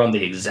then we'll run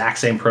the exact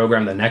same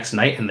program the next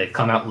night, and they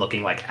come out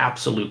looking like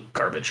absolute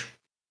garbage.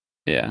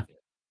 Yeah.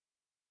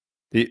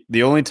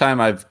 The only time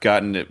I've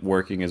gotten it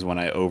working is when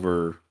I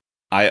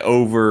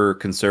over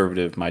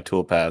conservative my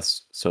tool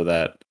paths so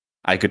that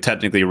I could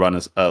technically run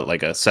a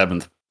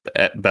 7th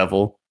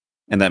bevel,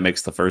 and that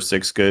makes the first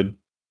 6 good.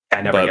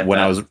 I never get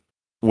that.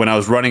 When I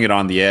was running it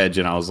on the edge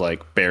and I was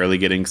like barely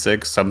getting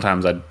 6,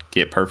 sometimes I'd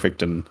get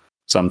perfect and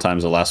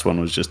sometimes the last one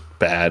was just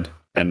bad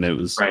and it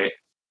was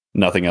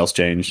nothing else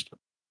changed.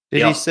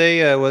 Did he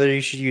say whether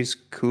you should use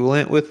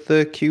coolant with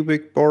the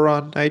cubic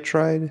boron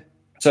nitride?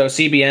 So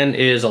CBN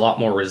is a lot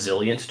more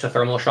resilient to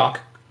thermal shock.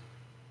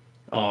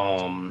 What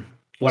I'm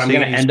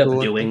going to end up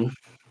doing,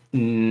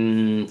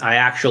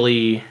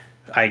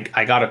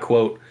 I got a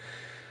quote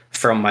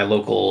from my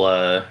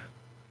local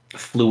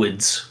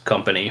fluids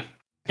company,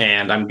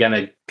 and I'm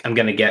gonna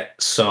get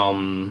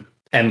some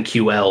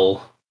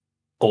MQL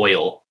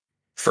oil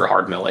for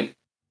hard milling.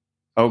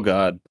 Oh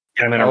god!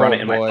 And I'm gonna run it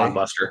in my pod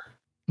buster.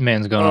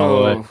 Man's going all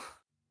the way.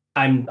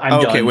 I'm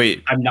okay, done.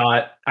 wait. I'm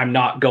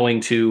not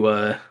going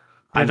to.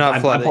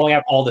 I'm pulling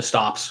out all the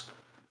stops.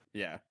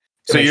 Yeah.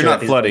 So you're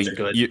not flooding.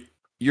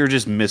 You're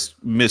just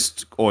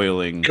mist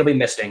oiling. It'll be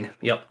misting.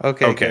 Yep.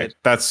 Okay. Good.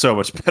 That's so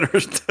much better.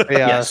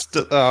 Yeah. Yes.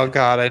 Oh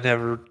god, I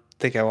never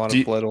think I want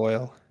to flood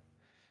oil.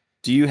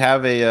 Do you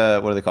have a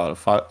what do they call it?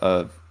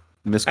 A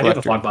mist collector? I have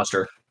a fog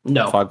buster.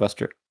 No. Fog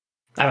buster.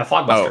 I have a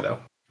fog buster though.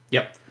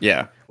 Yep.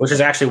 Yeah. Which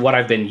is actually what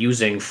I've been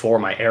using for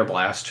my air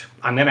blast.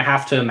 I'm gonna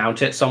have to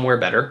mount it somewhere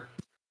better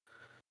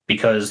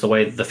because the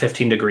way the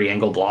 15-degree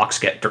angle blocks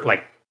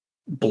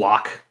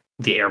block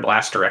the air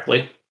blast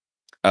directly.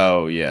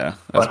 Oh yeah.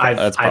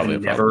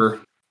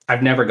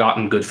 I've never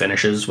gotten good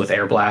finishes with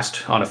air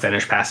blast on a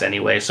finish pass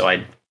anyway, so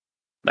I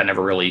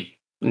never really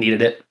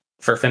needed it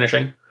for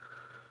finishing.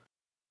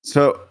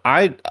 So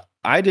I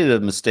did a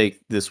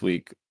mistake this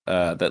week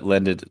that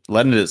lended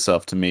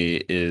itself to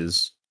me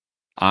is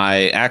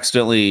I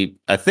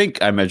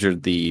think I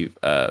measured the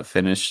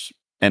finish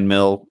end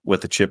mill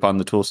with a chip on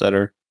the tool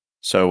setter.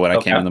 So when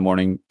I came in the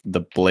morning,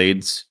 the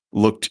blades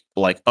looked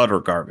like utter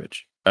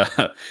garbage.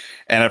 And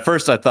at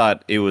first I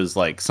thought it was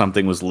like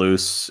something was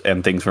loose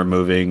and things were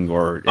moving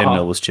or end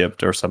mill was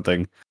chipped or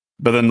something.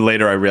 But then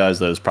later I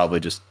realized that it was probably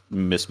just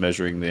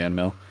mismeasuring the end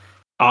mill.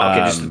 Oh, okay,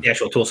 just the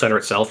actual tool setter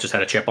itself just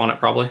had a chip on it,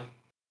 probably.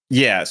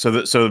 Yeah,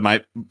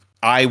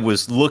 I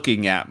was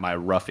looking at my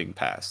roughing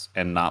pass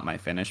and not my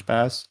finish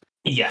pass.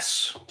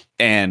 Yes.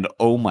 And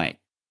oh my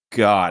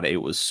God,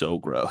 it was so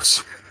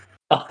gross.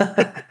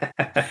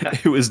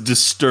 It was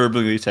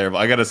disturbingly terrible.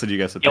 I gotta send you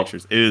guys some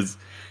pictures. It is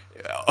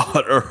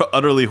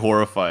utterly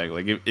horrifying.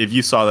 Like if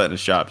you saw that in a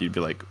shop, you'd be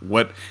like,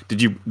 "What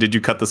did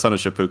you cut this on a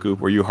seppuku?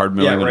 Were you hard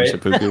milling on a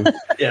seppuku?"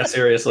 Yeah,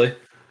 seriously.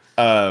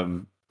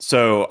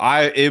 So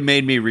it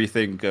made me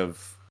rethink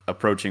of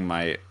approaching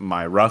my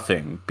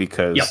roughing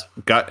because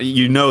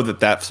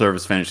that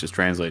surface finish is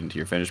translating to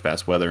your finish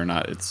pass, whether or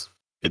not it's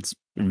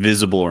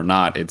visible or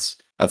not, it's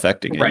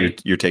affecting it.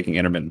 Right. You're taking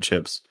intermittent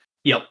chips.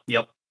 Yep.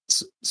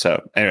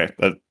 So anyway,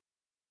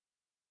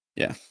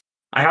 yeah,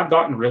 I have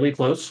gotten really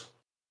close.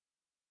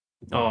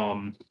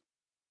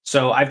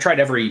 So I've tried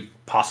every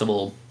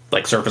possible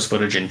like surface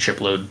footage and chip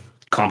load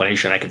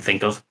combination I could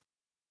think of.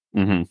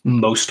 Mm-hmm.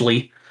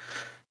 Mostly.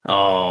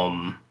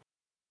 And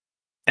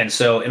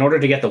so in order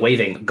to get the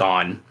waving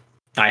gone,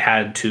 I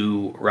had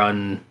to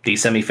run the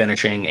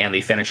semi-finishing and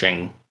the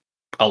finishing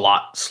a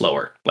lot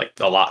slower.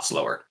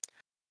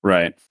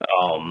 Right.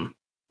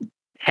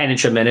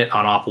 10-inch a minute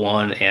on op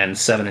 1 and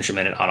 7-inch a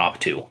minute on op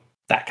 2.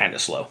 That kind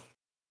of slow.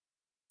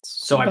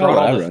 So I brought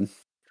all the...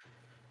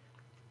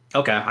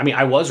 Okay, I mean,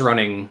 I was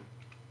running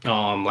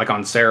like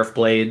on Seraph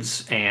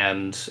blades,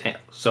 and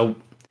so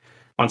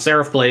on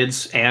Seraph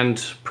blades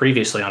and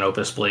previously on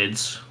Opus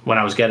blades, when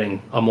I was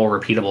getting a more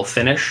repeatable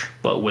finish,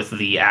 but with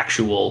the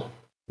actual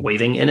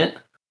waving in it,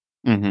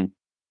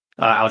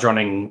 I was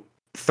running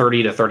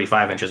 30 to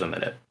 35 inches a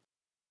minute.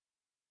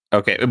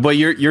 Okay, but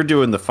you're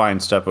doing the fine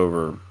step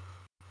over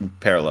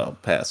parallel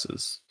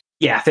passes.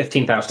 Yeah,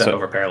 15,000 step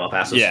over parallel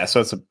passes. Yeah, so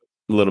it's a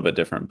little bit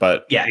different,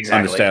 but yeah, exactly.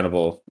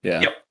 Understandable.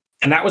 Yeah. Yep.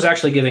 And that was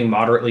actually giving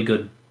moderately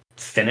good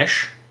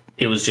finish.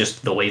 It was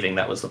just the waving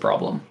that was the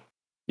problem.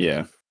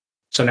 Yeah.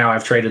 So now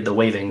I've traded the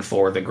waving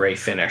for the gray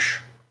finish.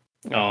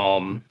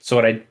 So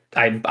what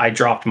I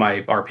dropped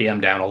my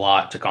RPM down a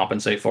lot to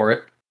compensate for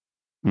it.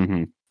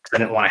 Mm-hmm. I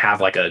didn't want to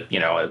have like a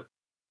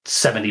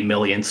 70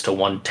 millionths to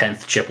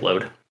 1/10 chip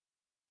load.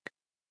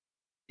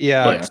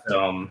 Yeah. But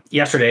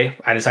yesterday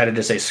I decided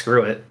to say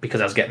screw it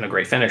because I was getting a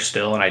great finish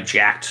still, and I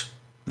jacked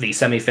the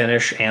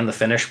semi-finish and the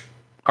finish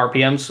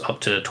RPMs up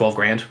to 12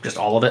 grand, just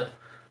all of it,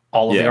 the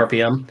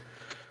RPM,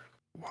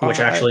 which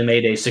actually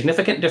made a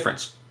significant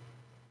difference.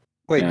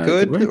 Wait,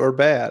 good or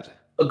bad?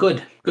 A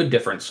good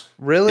difference.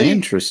 Really?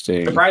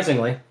 Interesting.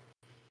 Surprisingly.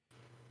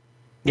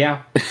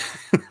 Yeah.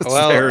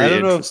 Well, I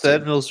don't know if the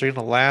end mills are going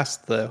to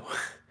last, though.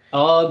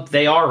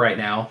 They are right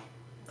now.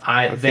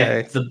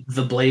 Okay.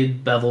 The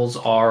blade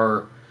bevels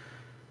are...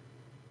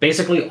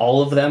 Basically,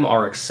 all of them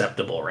are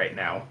acceptable right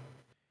now.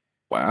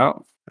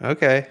 Wow.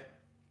 Okay.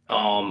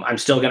 I'm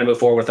still going to move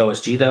forward with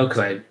OSG, though,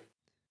 because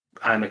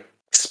I'm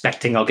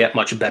expecting I'll get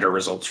much better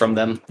results from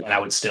them, and I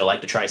would still like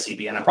to try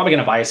CBN. I'm probably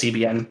going to buy a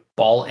CBN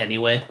ball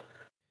anyway.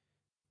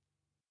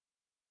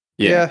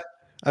 Yeah.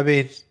 I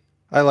mean,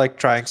 I like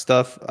trying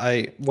stuff.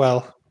 I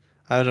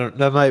don't.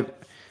 That might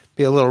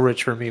be a little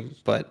rich for me,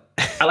 but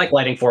I like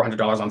lighting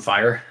 $400 on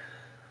fire.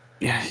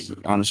 Yeah,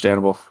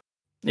 understandable.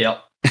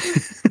 Yep.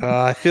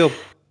 I feel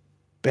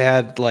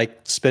bad like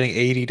spending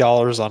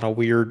 $80 on a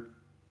weird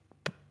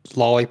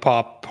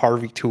lollipop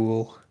Harvey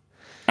tool.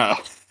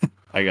 Oh,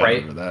 I gotta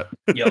remember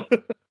that.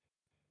 Yep.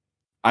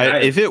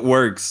 If it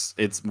works,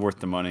 it's worth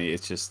the money.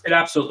 It's just it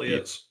absolutely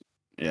is.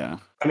 Yeah.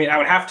 I mean, I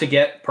would have to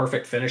get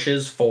perfect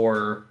finishes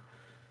for...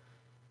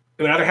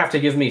 It would either have to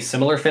give me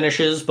similar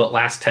finishes but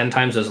last 10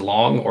 times as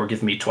long, or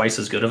give me twice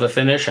as good of a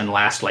finish and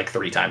last like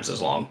 3 times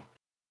as long.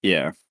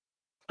 Yeah.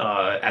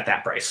 At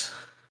that price.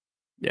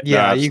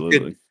 Yeah, you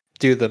could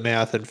do the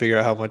math and figure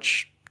out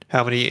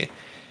how many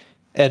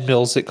end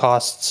mills it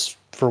costs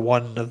for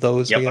one of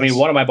those. Yep. I mean,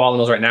 one of my ball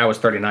mills right now is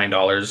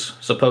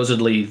 $39.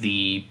 Supposedly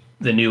the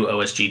new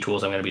OSG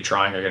tools I'm going to be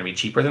trying are going to be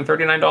cheaper than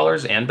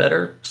 $39 and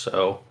better.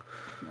 So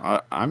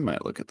I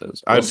might look at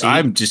those.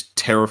 I'm just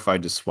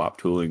terrified to swap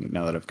tooling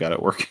now that I've got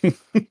it working.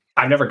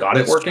 I've never got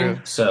it working,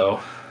 so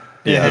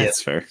yeah,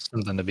 that's fair.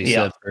 Something to be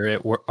said for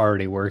it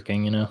already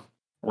working,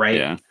 Right.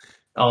 Yeah.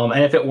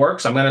 And if it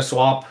works, I'm going to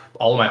swap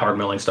all of my hard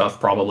milling stuff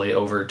probably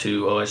over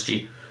to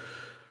OSG.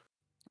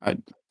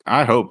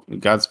 I hope.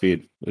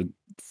 Godspeed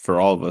for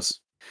all of us.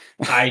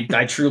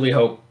 I truly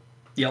hope.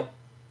 Yep.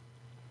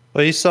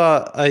 Well, you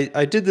saw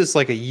I did this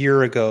like a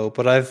year ago,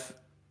 but I've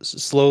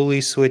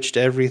slowly switched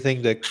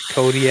everything to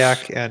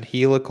Kodiak and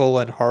Helical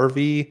and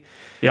Harvey.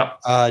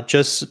 Yep.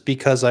 Just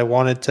because I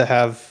wanted to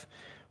have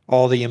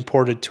all the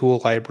imported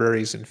tool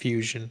libraries in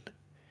Fusion.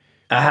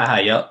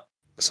 Yep.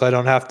 So I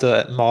don't have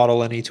to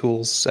model any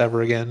tools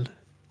ever again.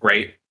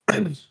 Right.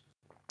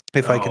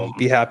 if I can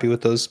be happy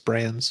with those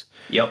brands.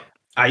 Yep.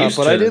 I used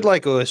But to. I did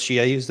like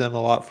OSG. I used them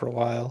a lot for a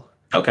while.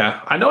 Okay.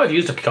 I know I've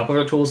used a couple of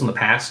their tools in the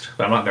past,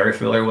 but I'm not very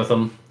familiar with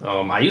them.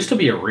 I used to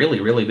be a really,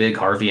 really big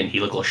Harvey and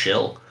helical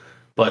shill,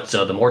 but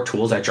the more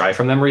tools I try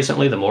from them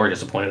recently, the more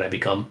disappointed I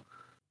become.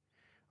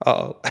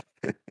 Oh,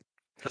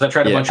 Because I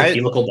tried a Yeah, bunch of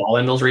helical ball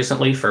end mills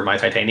recently for my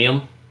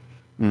titanium,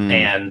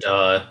 and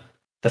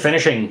the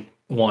finishing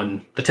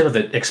one, the tip of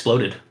it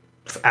exploded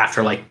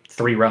after like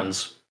 3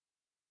 runs.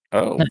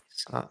 Oh,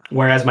 Nice.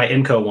 Whereas my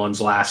Imco ones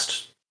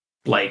last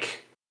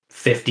like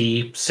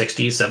 50,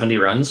 60, 70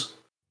 runs.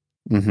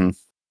 mm-hmm.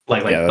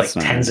 Like Yeah, like that's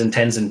not tens nice. and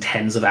tens and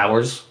tens of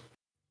hours.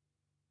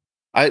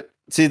 I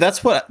see.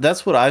 That's what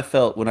I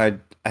felt when I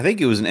think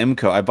it was an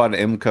IMCO. I bought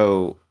an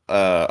IMCO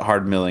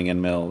hard milling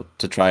and mill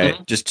to try it,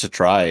 just to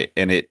try it,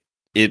 and it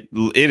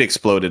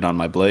exploded on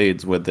my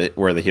blades with it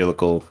where the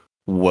helical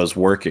was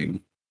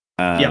working.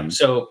 Yeah.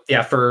 So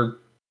yeah, for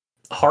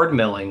hard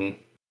milling,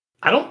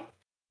 I don't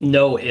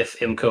know if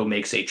Imco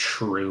makes a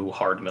true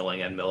hard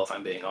milling end mill, if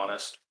I'm being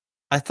honest.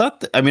 I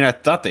thought. I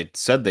thought they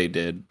said they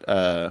did.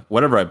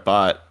 Whatever I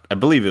bought, I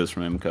believe it was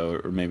from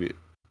IMCO, or maybe.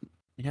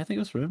 Yeah, I think it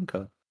was from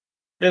IMCO.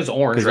 It is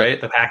orange, 'Cause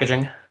right? The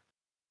packaging.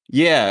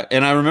 Yeah,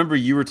 and I remember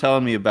you were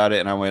telling me about it,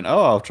 and I went,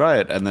 "Oh, I'll try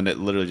it," and then it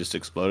literally just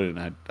exploded.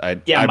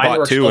 And Yeah, I mine were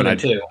bought 2, and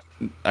exploded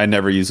too. I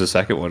never used the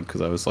second one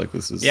because I was like,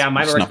 "This is Yeah,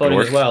 mine just were not gonna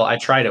exploded as work." well. I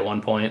tried at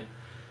one point.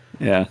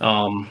 Yeah.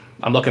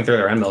 I'm looking through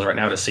their end mills right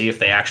now to see if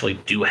they actually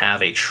do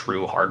have a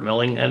true hard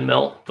milling end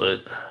mill,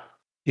 but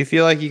you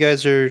feel like you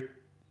guys are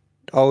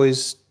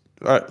always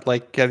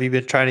like? Have you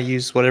been trying to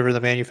use whatever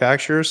the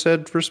manufacturer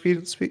said for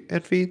speed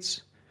and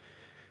feeds?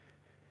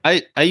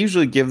 I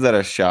usually give that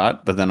a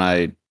shot, but then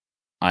I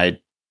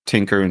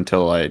tinker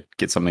until I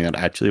get something that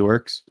actually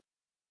works.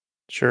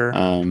 Sure.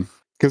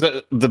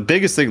 Because the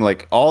biggest thing,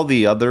 like all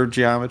the other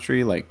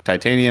geometry, like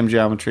titanium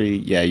geometry,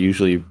 yeah,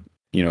 usually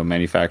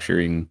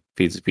manufacturing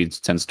feeds and speeds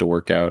tends to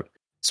work out.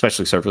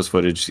 Especially surface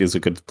footage is a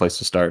good place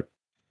to start.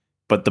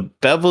 But the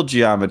bevel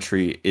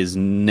geometry is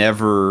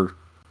never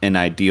an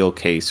ideal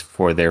case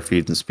for their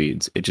feeds and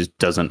speeds. It just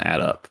doesn't add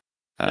up.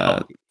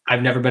 no,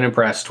 I've never been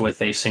impressed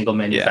with a single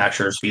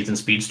manufacturer's feeds and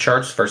speeds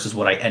charts versus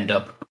what I end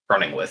up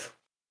running with.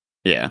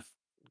 Yeah.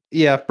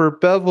 Yeah, for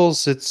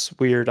bevels, it's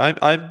weird.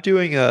 I'm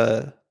doing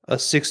a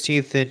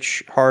 16th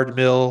inch hard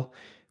mill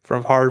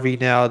from Harvey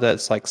now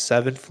that's like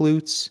 7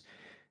 flutes.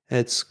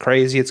 It's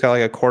crazy. It's got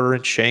like a 1/4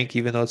 inch shank,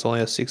 even though it's only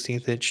a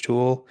 16th inch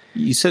tool.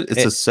 You said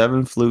it's a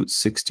 7 flute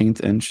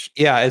 16th inch.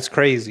 Yeah, it's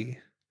crazy.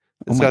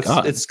 Oh my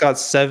god. It's got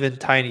 7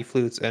 tiny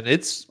flutes, and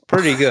it's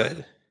pretty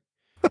good.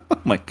 Oh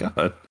my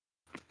god.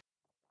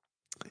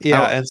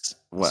 Yeah, How- and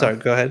Wow. sorry,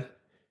 go ahead.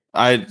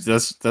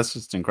 That's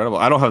just incredible.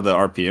 I don't have the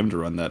RPM to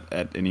run that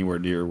at anywhere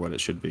near what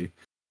it should be.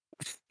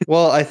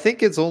 Well, I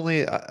think it's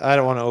only I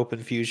don't want to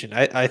open Fusion.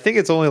 I think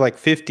it's only like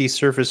 50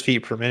 surface feet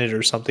per minute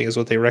or something is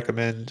what they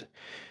recommend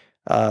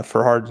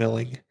for hard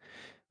milling.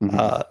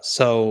 Mhm.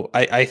 So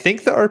I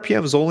think the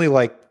RPM is only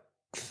like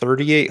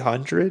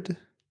 3,800.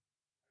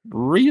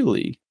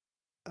 Really?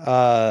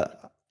 Uh,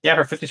 Yeah,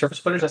 for 50 surface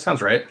footage, that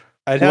sounds right.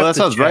 I'd Well, have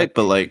that to sounds right, check.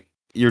 but like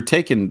you're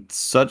taking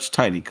such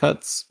tiny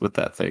cuts with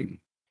that thing.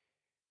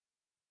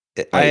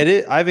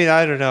 Like, I mean,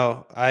 I don't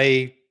know.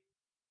 I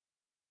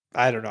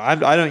don't know.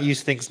 I don't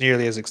use things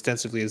nearly as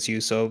extensively as you,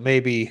 so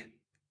maybe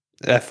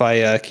if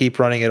I keep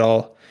running it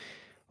all,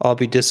 I'll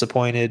be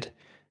disappointed.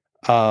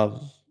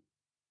 Um,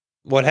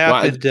 what well,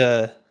 I,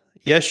 happened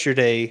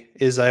yesterday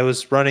is I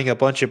was running a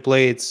bunch of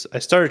blades. I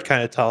started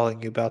kind of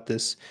telling you about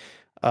this.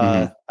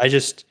 mhm, I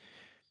just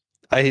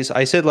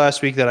I said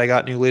last week that I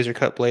got new laser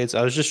cut blades.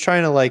 I was just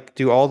trying to like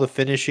do all the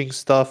finishing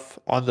stuff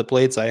on the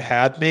blades I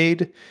had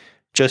made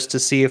just to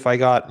see if I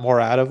got more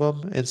out of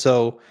them. And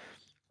so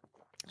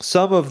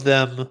some of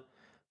them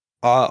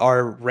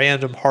are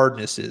random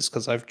hardnesses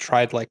because I've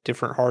tried like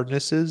different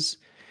hardnesses.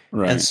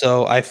 And right.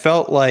 so I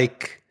felt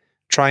like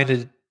trying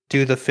to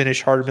do the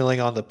finish hard milling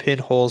on the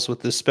pinholes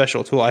with this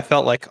special tool. I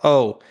felt like,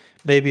 oh,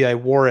 maybe I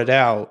wore it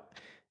out.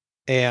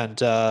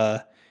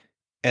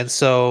 And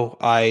so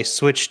I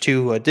switched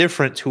to a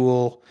different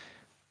tool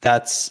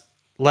that's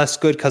less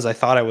good because I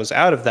thought I was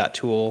out of that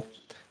tool.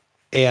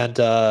 And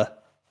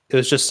it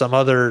was just some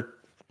other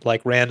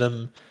like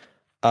random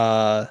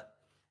uh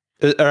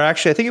or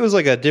actually I think it was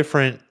like a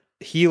different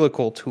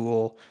helical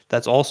tool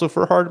that's also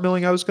for hard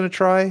milling I was going to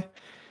try.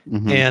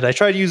 Mhm, And I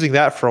tried using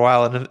that for a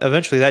while, and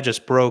eventually that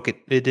just broke.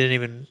 It didn't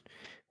even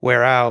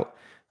wear out.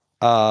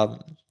 Um,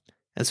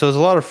 and so there's a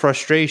lot of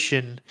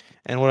frustration.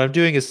 And what I'm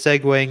doing is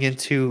segueing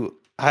into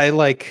I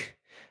like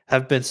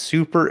have been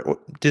super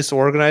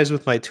disorganized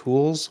with my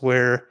tools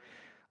where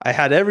I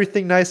had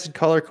everything nice and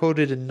color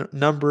coded and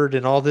numbered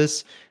and all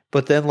this,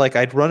 but then like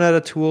I'd run out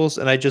of tools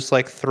and I just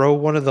like throw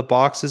one of the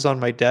boxes on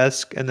my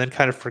desk and then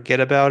kind of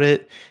forget about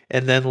it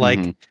and then like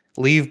mhm,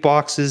 leave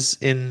boxes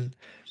in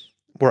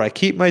where I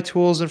keep my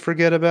tools and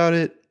forget about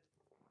it.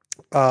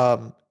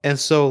 And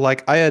so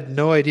like I had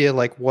no idea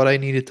like what I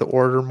needed to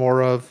order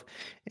more of,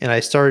 and I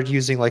started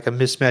using like a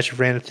mismatch of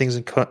random things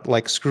and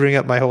like screwing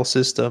up my whole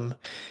system.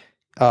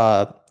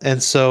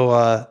 And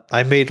so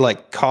I made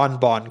like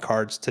Kanban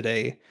cards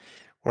today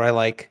where I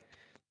like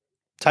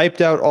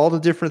typed out all the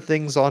different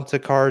things onto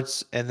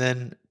cards and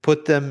then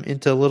put them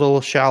into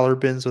little shallow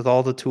bins with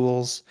all the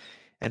tools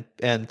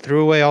and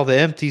threw away all the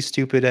empty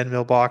stupid end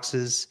mill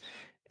boxes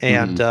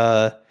and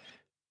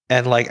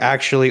and like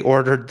actually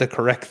ordered the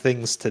correct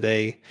things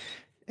today.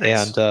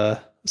 Nice. And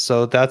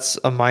so that's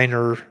a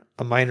minor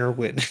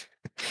win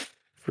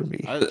for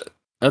me.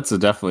 That's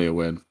definitely a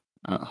win.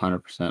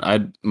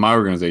 100%. My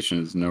organization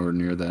is nowhere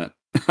near that.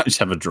 I just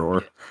have a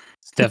drawer.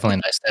 It's definitely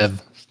nice to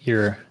have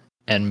your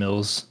end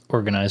mills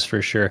organized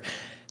for sure.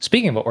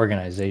 Speaking of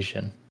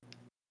organization,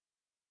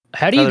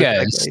 how do you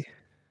Another guys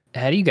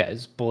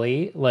segue.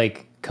 blade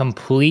like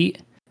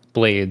complete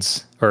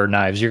blades or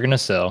knives you're gonna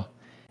sell?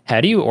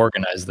 How do you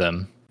organize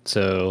them?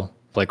 So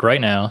like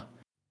right now,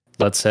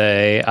 let's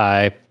say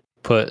I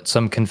put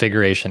some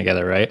configuration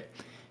together, right?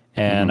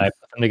 And I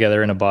put them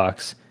together in a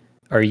box.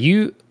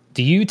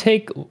 Do you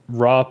take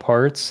raw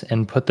parts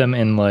and put them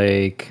in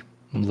like,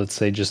 let's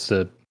say just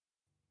a,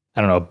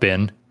 I don't know, a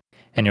bin,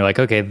 and you're like,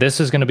 okay, this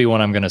is going to be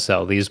one I'm going to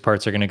sell. These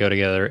parts are going to go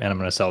together and I'm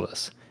going to sell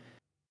this.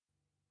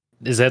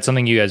 Is that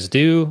something you guys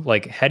do?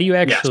 Like, how do you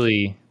Yes.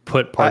 actually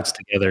put I, parts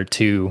together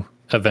to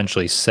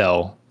eventually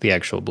sell the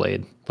actual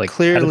blade? Like, how do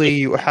clearly they,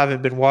 you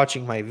haven't been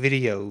watching my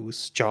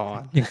videos,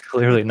 John.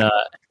 clearly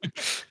not.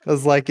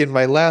 Because like in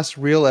my last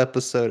real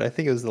episode, I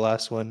think it was the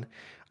last one,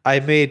 I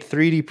made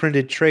 3D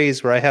printed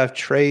trays where I have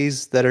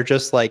trays that are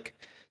just like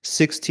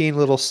 16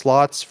 little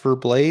slots for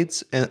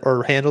blades and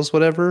or handles,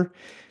 whatever.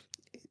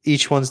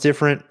 Each one's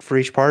different for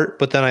each part.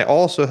 But then I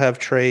also have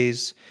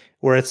trays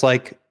where it's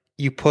like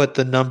you put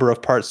the number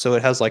of parts. So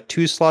it has like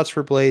 2 slots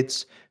for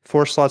blades,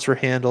 4 slots for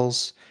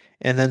handles,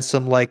 and then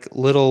some like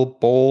little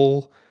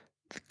bowl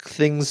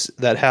things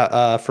that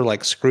have for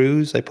like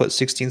screws. I put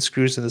 16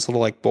 screws in this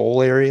little like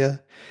bowl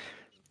area.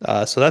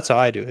 So that's how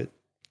I do it.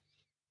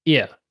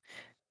 Yeah.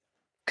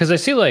 Because I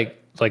see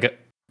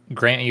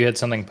Grant, you had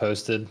something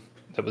posted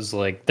that was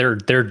like they're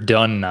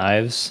done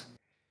knives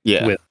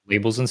Yeah. with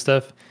labels and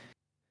stuff.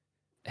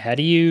 How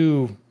do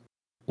you?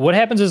 What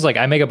happens is like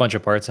I make a bunch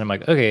of parts and I'm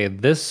like, okay,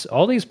 this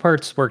all these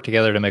parts work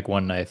together to make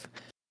one knife,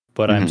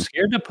 but I'm Mhm.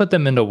 scared to put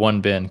them into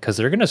one bin because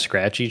they're gonna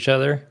scratch each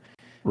other.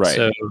 Right.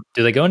 So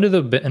do they go into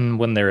the bin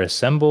when they're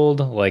assembled?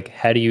 Like,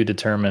 how do you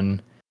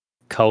determine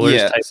colors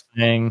type Yes.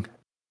 thing?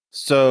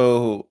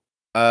 So,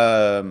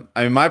 I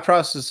mean, my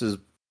process is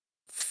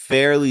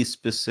fairly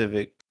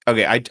specific.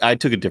 Okay, I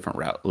took a different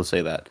route. Let's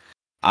say that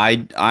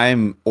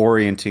I'm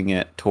orienting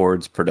it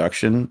towards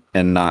production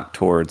and not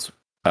towards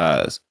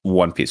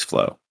one piece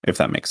flow, if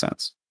that makes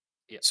sense.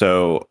 Yeah.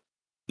 So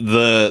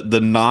the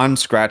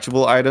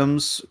non-scratchable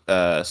items,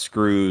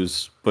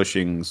 screws,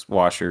 bushings,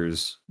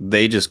 washers,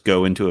 they just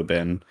go into a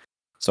bin.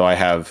 So I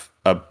have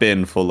a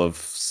bin full of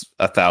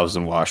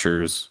 1,000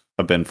 washers,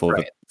 a bin full of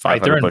Right.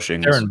 500 They're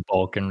bushings. in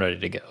bulk and ready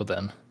to go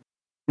then.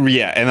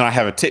 Yeah, and then I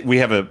have we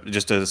have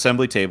just an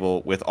assembly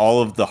table with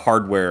all of the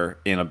hardware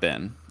in a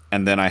bin,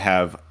 and then I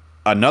have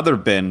another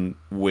bin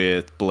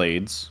with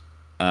blades,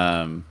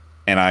 and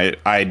I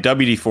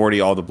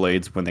WD-40 all the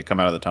blades when they come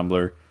out of the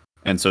tumbler,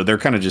 and so they're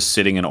kind of just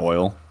sitting in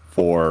oil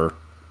for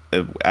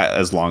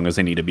as long as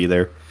they need to be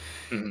there.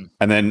 Mhm.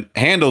 And then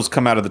handles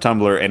come out of the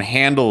tumbler, and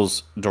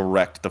handles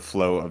direct the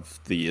flow of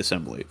the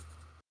assembly.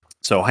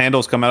 So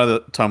handles come out of the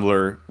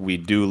tumbler, we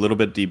do a little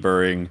bit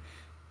deburring,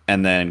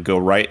 and then go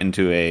right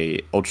into a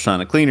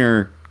ultrasonic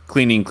cleaner,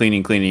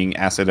 cleaning,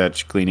 acid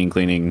etch,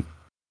 cleaning,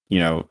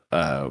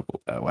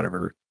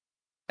 whatever,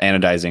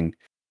 anodizing.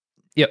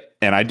 Yep.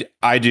 And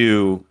I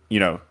do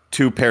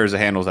 2 pairs of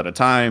handles at a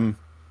time,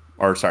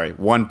 or sorry,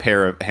 1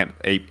 pair of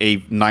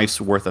a knife's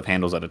worth of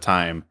handles at a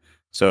time.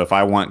 So if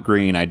I want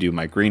green, I do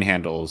my green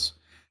handles.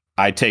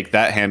 I take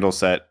that handle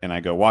set and I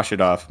go wash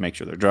it off, make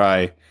sure they're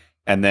dry,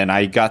 and then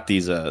I got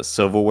these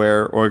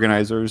silverware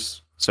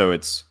organizers. So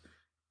it's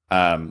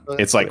Oh, it's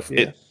that's like good,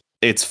 yeah.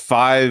 it's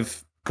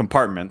 5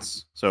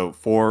 compartments, so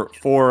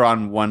four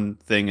on one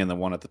thing and the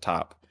one at the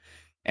top.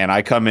 And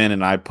I come in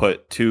and I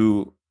put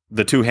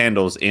the 2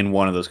 handles in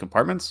one of those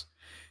compartments.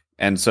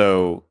 And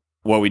so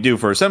what we do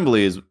for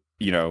assembly is,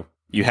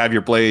 you have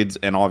your blades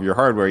and all of your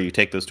hardware. You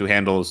take those 2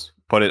 handles,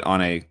 put it on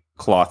a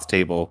cloth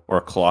table or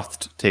a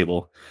clothed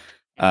table,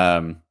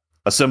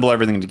 assemble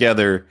everything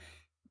together,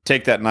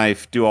 take that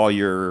knife, do all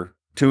your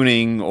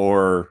tuning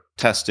or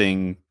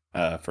testing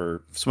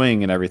for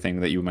swing and everything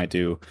that you might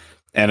do.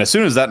 And as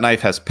soon as that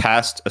knife has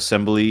passed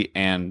assembly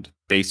and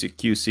basic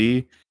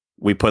QC,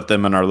 we put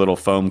them in our little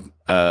foam,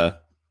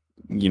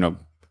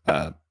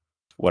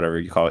 whatever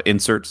you call it,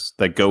 inserts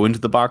that go into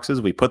the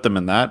boxes. We put them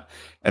in that,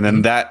 and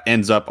then that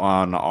ends up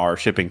on our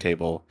shipping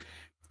table,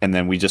 and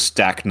then we just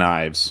stack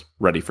knives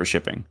ready for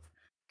shipping.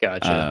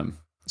 Gotcha.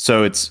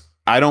 So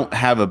I don't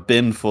have a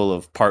bin full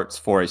of parts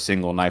for a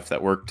single knife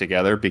that work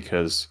together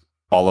because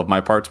all of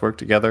my parts work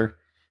together.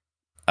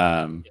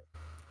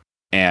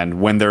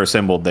 And when they're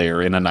assembled, they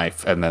are in a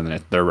knife, and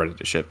then they're ready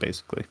to ship,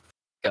 basically.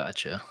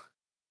 Gotcha.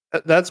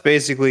 That's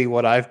basically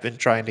what I've been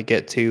trying to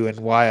get to and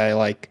why I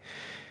like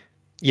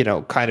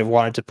kind of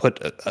wanted to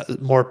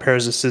put more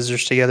pairs of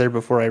scissors together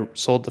before I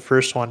sold the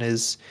first one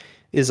is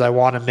I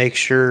want to make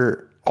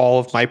sure all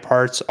of my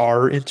parts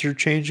are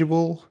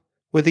interchangeable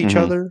with each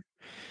Mhm. other.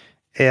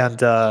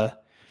 And I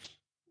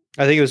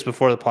think it was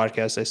before the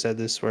podcast I said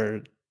this,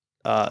 where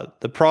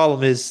the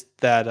problem is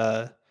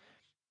that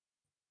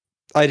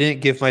I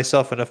didn't give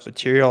myself enough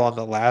material on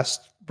the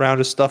last round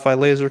of stuff I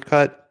laser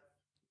cut.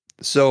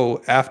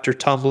 So after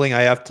tumbling,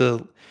 I have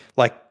to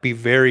be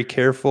very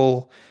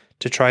careful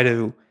to try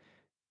to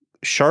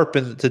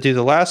do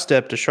the last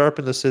step to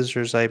sharpen the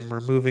scissors. I'm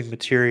removing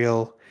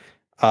material,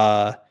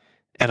 uh,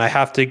 and I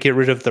have to get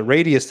rid of the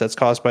radius that's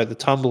caused by the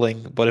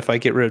tumbling. But if I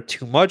get rid of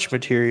too much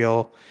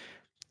material,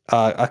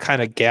 a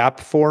kind of gap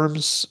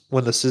forms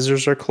when the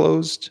scissors are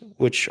closed,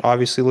 which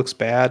obviously looks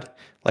bad.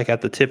 Like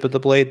at the tip of the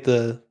blade,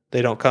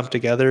 they don't come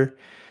together.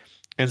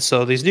 And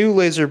so these new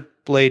laser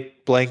blade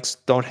blanks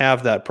don't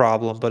have that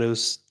problem. But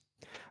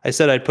I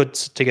said I'd put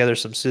together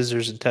some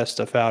scissors and test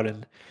stuff out,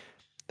 and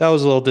that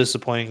was a little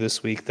disappointing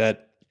this week.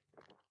 That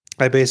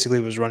I basically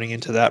was running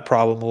into that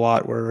problem a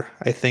lot, where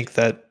I think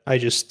that I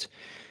just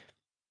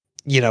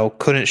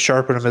couldn't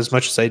sharpen them as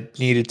much as I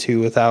needed to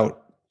without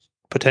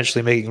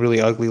potentially making really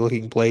ugly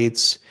looking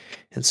blades.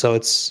 And so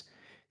it's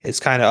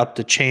kind of up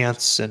to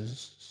chance, and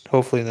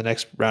hopefully in the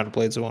next round of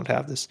blades I won't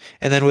have this.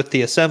 And then with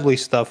the assembly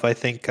stuff, I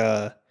think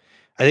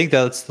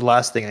that's the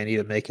last thing I need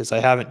to make, is I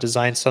haven't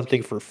designed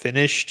something for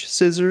finished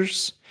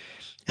scissors.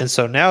 And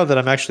so now that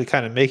I'm actually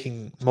kind of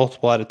making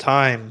multiple at a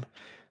time,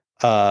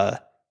 uh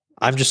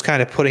I'm just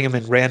kind of putting them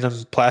in random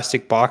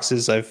plastic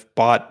boxes I've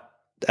bought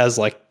as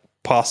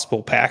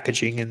possible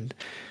packaging, and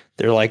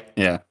they're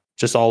Yeah.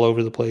 just all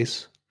over the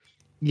place.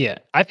 Yeah,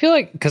 I feel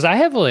like because I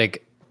have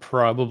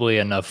probably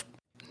enough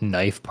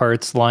knife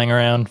parts lying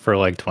around for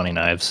 20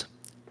 knives,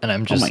 and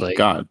I'm Oh just my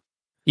God.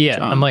 yeah,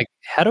 John. I'm like,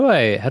 how do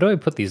I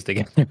put these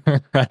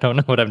together? I don't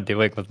know what I'm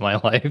doing with my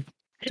life.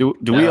 Do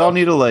we all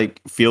need to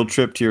field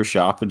trip to your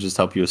shop and just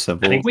help you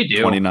assemble I think we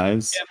do. 20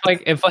 knives?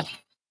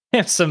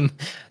 If some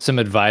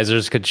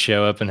advisors could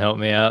show up and help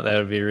me out, that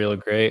would be real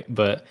great.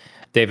 But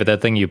David,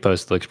 that thing you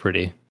post looks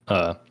pretty,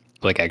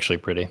 actually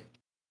pretty.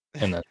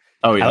 And then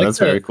Oh yeah, I like that's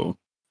very cool.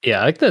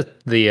 yeah, I like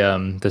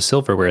the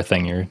silverware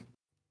thing you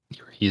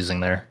were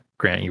using there,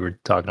 Grant. You were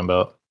talking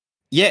about.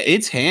 Yeah,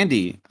 it's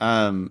handy.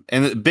 And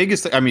the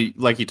biggest thing, I mean,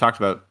 like you talked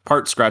about,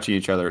 parts scratching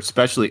each other,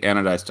 especially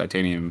anodized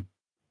titanium,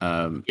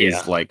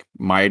 is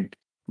my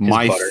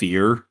butter.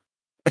 fear.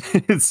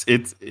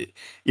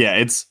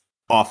 It's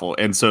awful.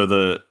 And so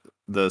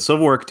the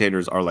silverware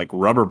containers are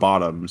rubber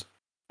bottomed,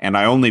 and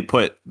I only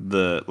put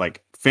the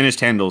finished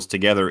handles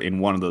together in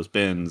one of those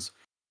bins.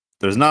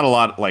 There's not a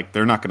lot,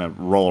 they're not going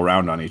to roll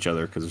around on each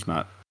other because there's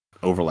not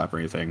overlap or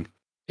anything.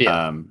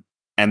 Yeah.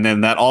 And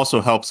then that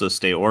also helps us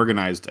stay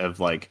organized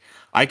of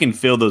I can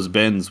fill those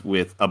bins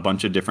with a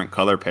bunch of different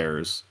color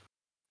pairs,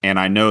 and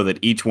I know that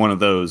each one of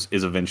those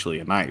is eventually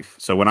a knife.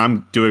 So when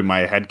I'm doing my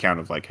head count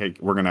of hey,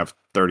 we're going to have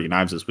 30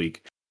 knives this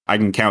week, I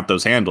can count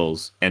those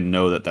handles and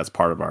know that that's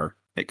part of our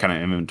kind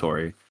of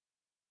inventory.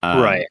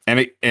 Right. And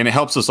it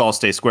helps us all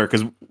stay square,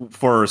 because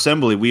for our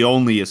assembly, we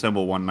only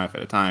assemble one knife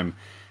at a time.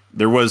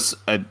 There was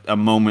a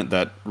moment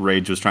that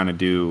Rage was trying to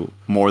do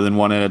more than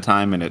one at a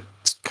time, and it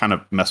kind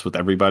of messed with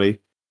everybody.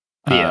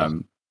 Yeah.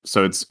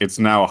 So it's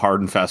now a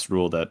hard and fast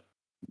rule that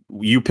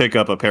you pick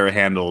up a pair of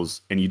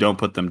handles and you don't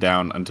put them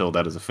down until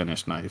that is a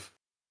finished knife.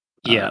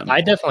 Yeah, I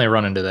definitely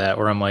run into that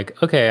where I'm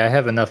like, okay, I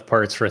have enough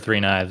parts for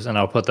 3 knives, and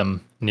I'll put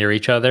them near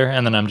each other,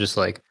 and then I'm just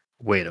like,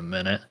 wait a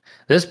minute,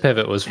 this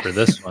pivot was for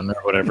this one or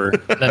whatever.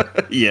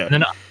 Yeah. And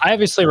then I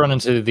obviously run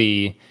into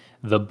the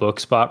book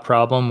spot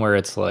problem where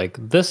it's like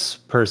this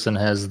person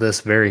has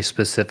this very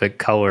specific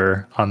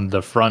color on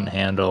the front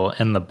handle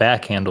and the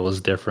back handle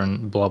is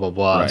different, blah blah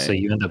blah. Right. So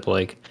you end up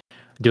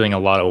doing a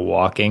lot of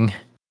walking,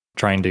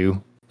 trying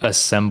to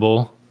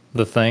assemble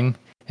the thing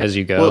as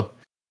you go. Well,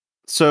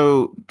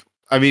 so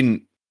I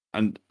mean,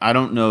 and I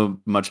don't know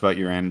much about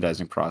your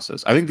anodizing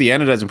process. I think the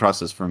anodizing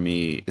process for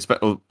me,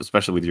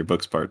 especially with your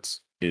books parts,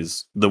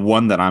 is the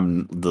one that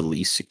I'm the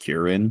least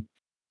secure in,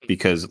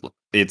 because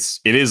it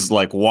is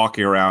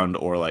walking around,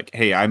 or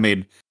hey, I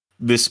made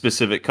this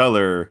specific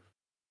color,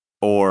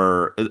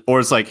 or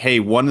it's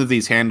hey, one of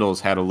these handles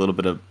had a little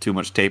bit of too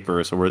much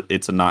taper, so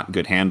it's a not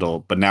good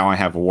handle, but now I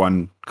have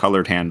one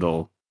colored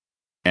handle,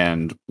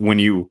 and when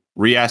you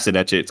re-acid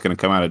etch it, it's going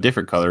to come out a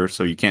different color,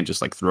 so you can't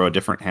just throw a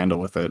different handle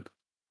with it.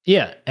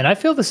 Yeah, and I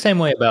feel the same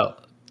way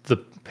about the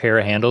pair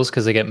of handles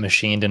because they get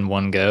machined in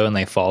one go and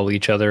they follow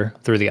each other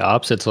through the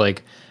ops. It's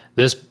like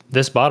this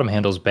bottom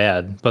handle's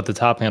bad, but the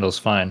top handle's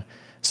fine.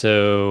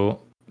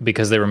 So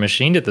because they were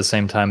machined at the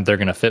same time, they're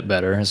gonna fit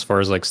better as far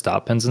as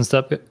stop pins and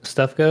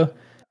stuff go.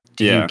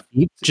 Do you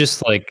keep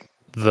just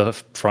the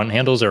front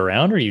handles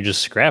around, or you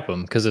just scrap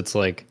them? Because it's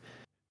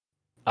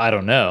I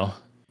don't know.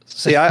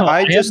 See,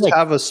 I just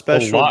have a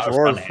special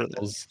drawer for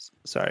this. this.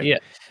 Sorry.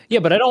 Yeah,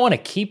 but I don't want to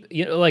keep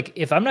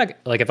if I'm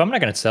not going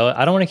to sell it,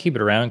 I don't want to keep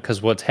it around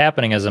because what's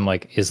happening is I'm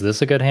is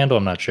this a good handle?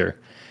 I'm not sure,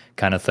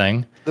 kind of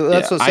thing.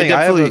 That's what I'm saying.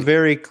 I have a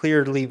very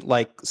clearly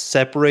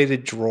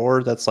separated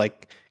drawer that's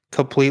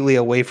completely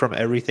away from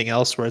everything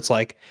else where it's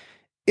like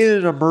in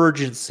an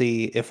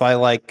emergency, if I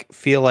like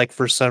feel like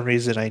for some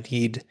reason I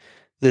need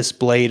this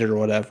blade or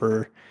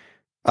whatever,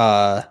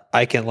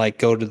 I can like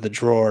go to the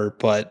drawer,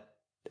 but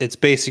it's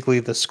basically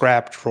the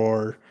scrap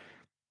drawer,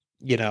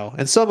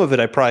 and some of it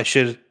I probably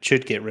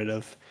should get rid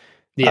of.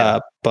 Yeah.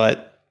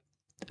 But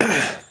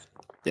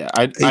Yeah,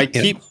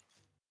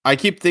 I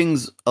keep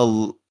things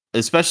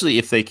especially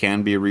if they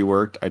can be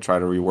reworked. I try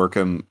to rework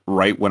them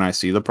right when I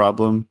see the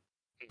problem.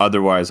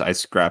 Otherwise, I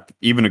scrap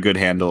even a good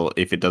handle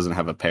if it doesn't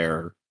have a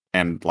pair.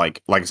 And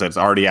like I said, it's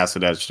already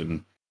acid etched,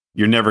 and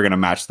you're never gonna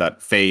match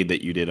that fade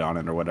that you did on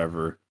it or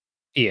whatever.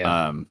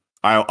 Yeah.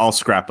 I'll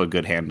scrap a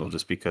good handle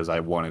just because I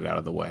want it out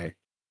of the way.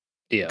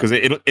 Yeah. Because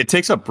it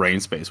takes up brain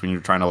space when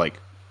you're trying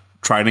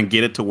to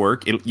get it to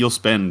work. You'll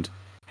spend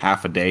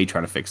half a day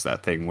trying to fix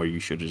that thing where you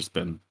should have just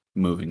been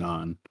moving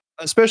on.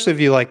 especially if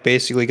you like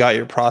basically got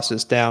your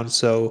process down,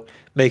 so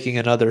making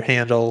another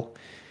handle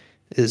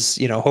is,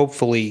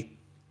 hopefully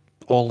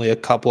only a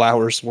couple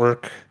hours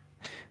work,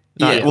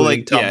 not Yeah, well,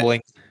 including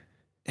tumbling.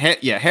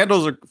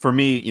 handles are for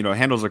me.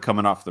 Handles are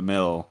coming off the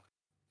mill.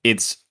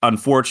 It's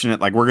unfortunate.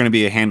 Like we're going to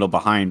be a handle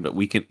behind, but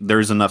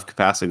there's enough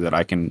capacity that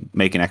I can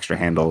make an extra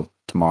handle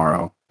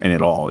tomorrow, and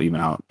it'll all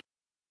even out.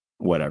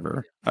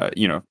 Whatever.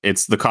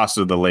 It's the cost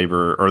of the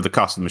labor or the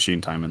cost of the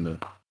machine time and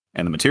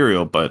the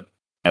material, but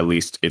at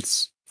least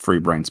it's free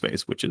brain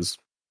space, which is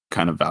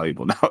kind of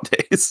valuable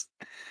nowadays.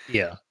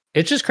 Yeah.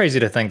 It's just crazy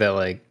to think that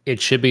like it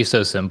should be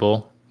so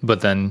simple,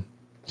 but then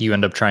you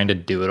end up trying to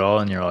do it all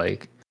and you're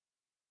like,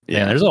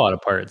 man, there's a lot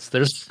of parts.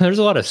 There's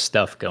a lot of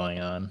stuff going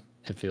on,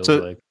 it feels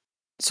like.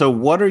 So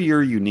what are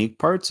your unique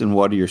parts and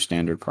what are your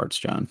standard parts,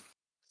 John?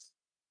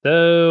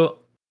 So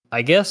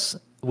I guess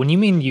when you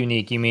mean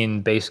unique, you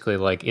mean basically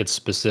like it's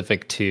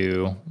specific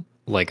to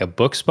like a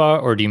book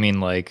spot, or do you mean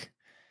like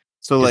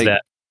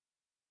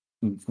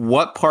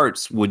what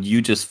parts would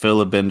you just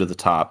fill a bin to the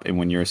top, and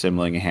when you're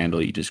assembling a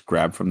handle, you just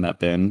grab from that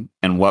bin,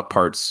 and what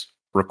parts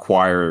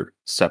require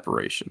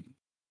separation?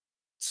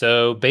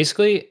 So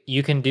basically,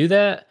 you can do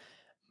that.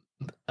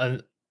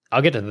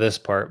 I'll get to this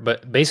part,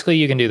 but basically,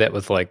 you can do that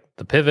with like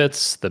the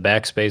pivots, the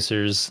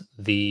backspacers,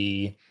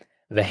 the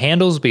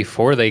handles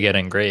before they get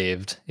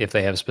engraved if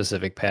they have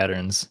specific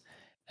patterns,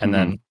 and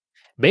then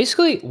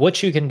basically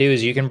what you can do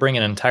is you can bring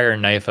an entire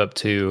knife up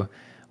to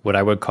what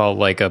I would call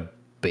like a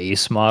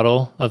base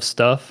model of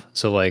stuff.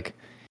 So like,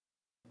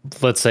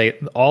 let's say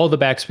all the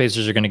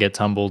backspacers are going to get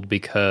tumbled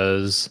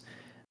because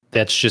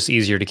that's just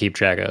easier to keep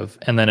track of.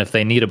 And then if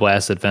they need a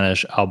blasted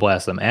finish, I'll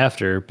blast them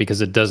after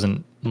because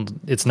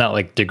it's not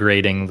like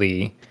degrading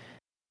the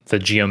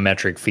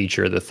geometric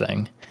feature of the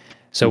thing.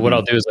 So what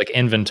I'll do is like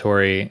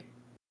inventory,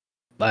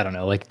 I don't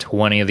know, like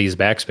 20 of these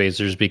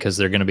backspacers because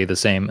they're going to be the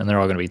same and they're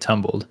all going to be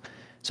tumbled.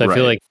 So I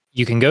feel like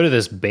you can go to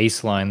this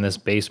baseline, this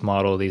base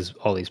model,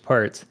 all these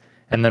parts,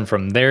 and then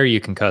from there you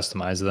can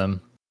customize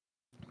them.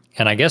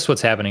 And I guess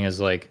what's happening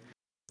is like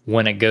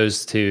when it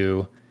goes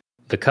to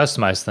the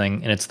customized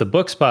thing, and it's the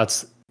book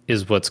spots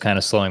is what's kind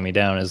of slowing me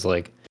down, is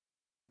like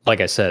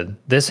I said,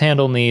 this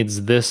handle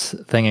needs this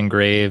thing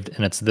engraved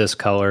and it's this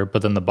color,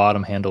 but then the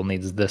bottom handle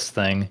needs this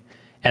thing.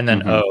 And then,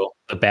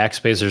 the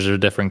backspacers are a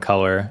different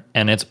color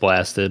and it's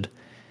blasted.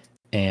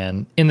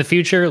 And in the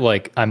future,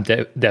 like I'm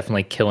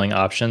definitely killing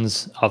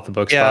options off the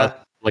book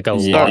spot. Like a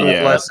lot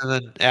less and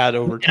then add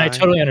over time. And I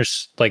totally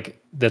understand. Like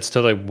that's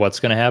totally what's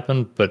going to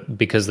happen, but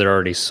because they're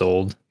already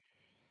sold,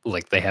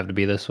 like they have to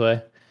be this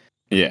way.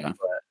 Yeah. But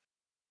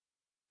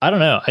I don't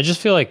know. I just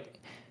feel like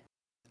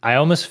I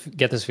almost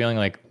get this feeling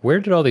like, where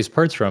did all these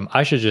parts from?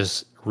 I should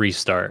just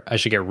restart. I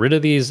should get rid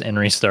of these and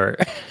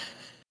restart,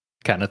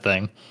 kind of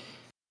thing.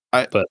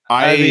 I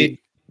mean,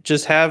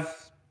 just have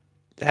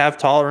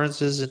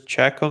tolerances and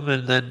check them,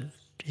 and then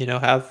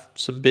have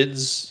some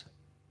bins.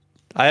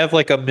 I have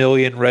like 1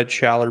 million red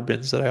Schaller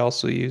bins that I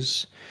also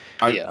use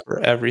for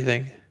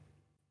everything.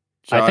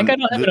 John, I think I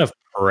don't have enough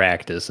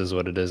practice, is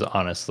what it is,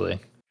 honestly.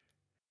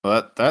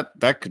 Well,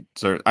 that could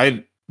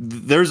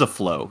there's a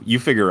flow. You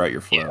figure out your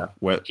flow.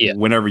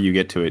 Whenever you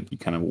get to it,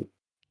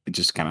 it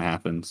just kind of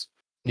happens.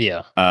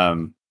 Yeah.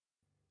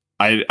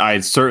 I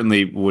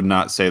certainly would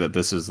not say that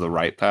this is the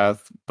right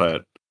path,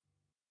 but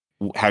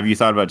have you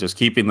thought about just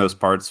keeping those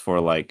parts for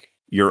like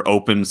your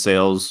open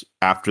sales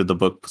after the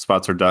book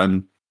spots are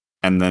done,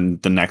 and then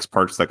the next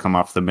parts that come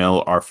off the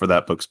mill are for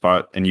that book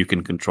spot, and you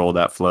can control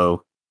that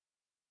flow?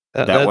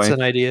 That's way?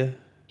 an idea.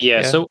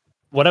 Yeah. So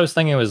what I was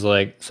thinking was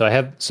like, so I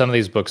have some of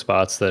these book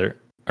spots that are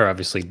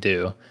obviously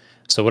due.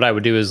 So what I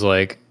would do is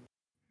like,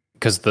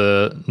 because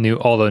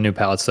all the new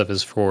palette stuff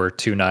is for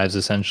 2 knives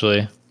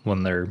essentially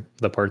when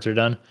the parts are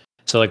done.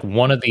 So like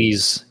one of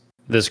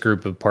this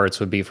group of parts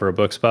would be for a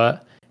book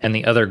spot, and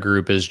the other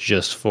group is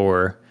just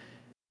for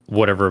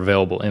whatever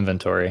available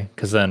inventory.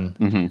 Because then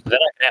I can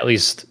at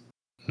least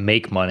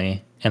make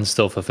money and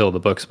still fulfill the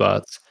book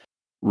spots.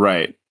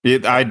 Right.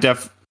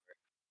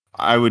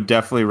 I would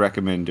definitely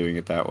recommend doing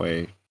it that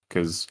way,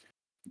 because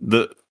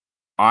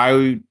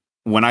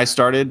when I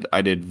started,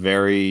 I did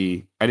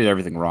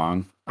everything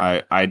wrong.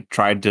 I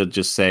tried to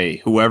just say,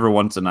 whoever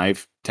wants a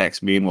knife,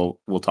 text me and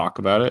we'll talk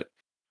about it.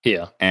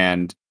 Yeah.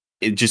 And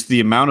it just the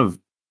amount of,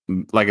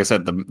 like I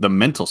said, the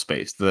mental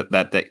space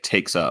that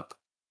takes up,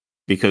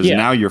 because Yeah.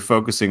 now you're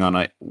focusing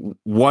on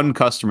one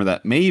customer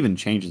that may even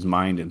change his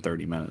mind in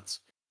 30 minutes,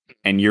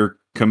 and you're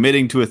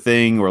committing to a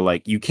thing, or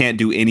like you can't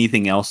do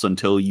anything else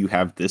until you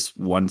have this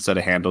one set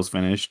of handles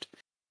finished.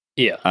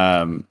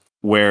 Yeah.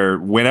 Where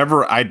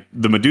whenever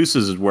the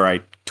Medusas is where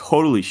I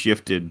totally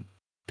shifted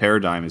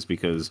paradigm, is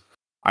because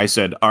I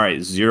said, all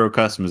right, 0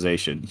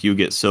 customization. You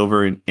get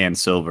silver and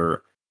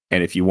silver.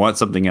 And if you want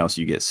something else,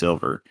 you get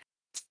silver.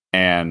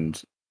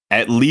 And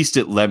at least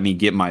it let me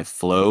get my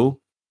flow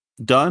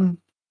done.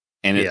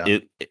 And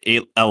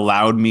it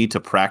allowed me to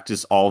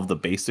practice all of the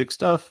basic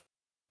stuff.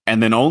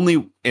 And then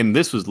and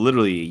this was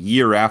literally a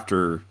year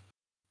after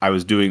I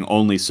was doing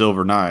only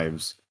silver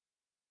knives,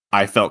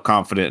 I felt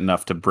confident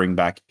enough to bring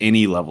back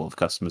any level of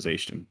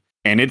customization.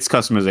 And it's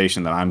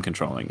customization that I'm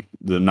controlling,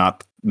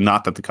 not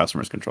that the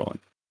customer's controlling.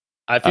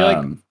 I feel like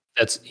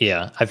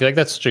I feel like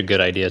that's such a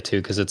good idea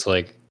too, because it's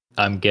like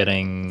I'm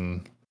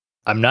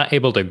not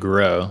able to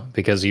grow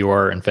because you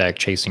are in fact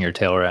chasing your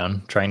tail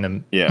around, trying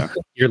to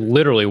you're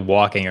literally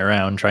walking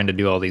around trying to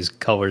do all these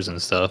colors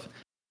and stuff.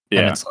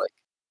 Yeah. And it's like,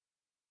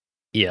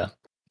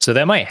 so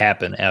that might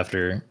happen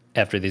after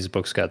these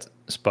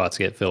spots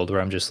get filled, where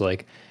I'm just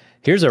like,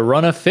 here's a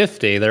run of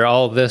 50. They're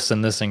all this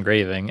and this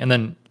engraving. And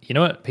then you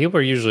know what? People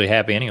are usually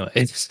happy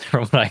anyways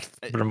from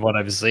what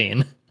I've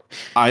seen.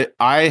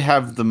 I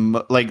have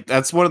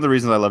that's one of the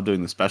reasons I love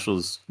doing the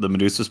specials, the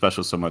Medusa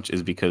specials so much,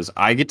 is because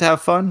I get to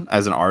have fun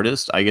as an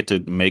artist. I get to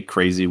make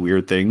crazy,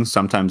 weird things.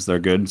 Sometimes they're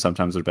good,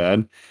 sometimes they're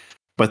bad.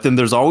 But then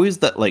there's always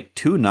that like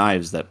 2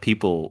 knives that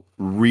people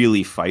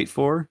really fight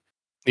for.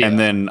 Yeah. And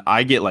then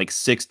I get like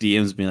 6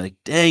 DMs being like,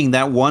 dang,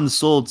 that one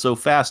sold so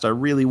fast. I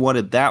really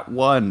wanted that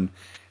one.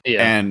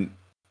 Yeah. And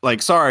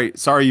like, sorry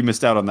you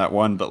missed out on that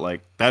one. But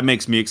like, that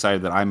makes me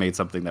excited that I made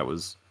something that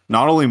was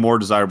not only more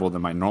desirable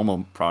than my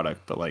normal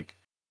product, but like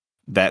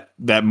that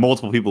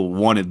multiple people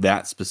wanted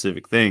that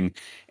specific thing.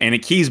 And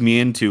it keys me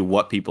into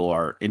what people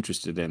are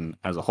interested in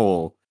as a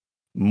whole,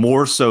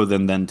 more so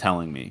than them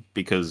telling me.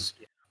 Because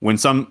when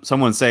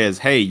someone says,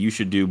 hey, you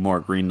should do more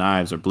green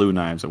knives or blue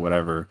knives or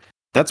whatever,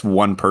 that's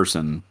one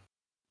person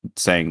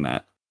saying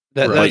that.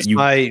 That's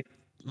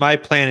my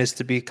plan, is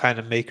to be kind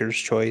of maker's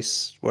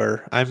choice,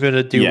 where I'm going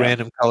to do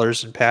random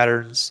colors and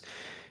patterns.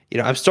 You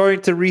know, I'm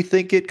starting to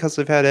rethink it because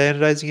I've had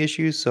anodizing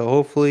issues. So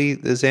hopefully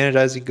this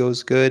anodizing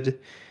goes good,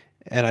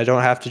 and I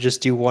don't have to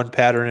just do one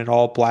pattern in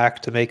all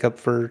black to make up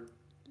for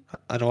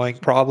annoying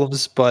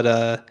problems. But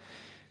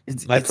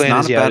my plan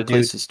not is a bad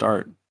place to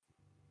start.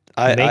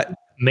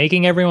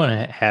 Making everyone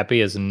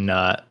happy is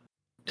not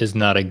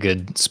a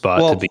good spot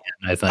to be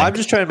in, I think. I'm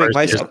just trying to make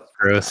myself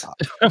gross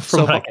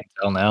from what I can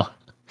tell now.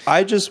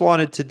 I just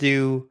wanted to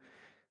do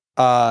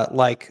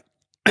like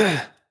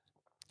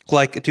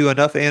do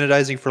enough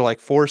anodizing for like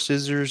 4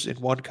 scissors in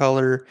one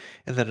color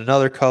and then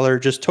another color,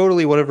 just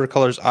totally whatever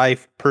colors I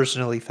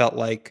personally felt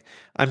like.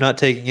 I'm not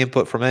taking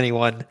input from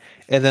anyone.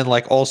 And then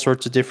like all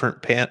sorts of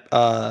different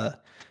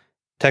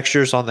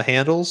textures on the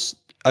handles.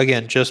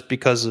 Again, just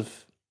because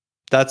of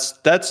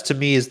that's to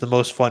me is the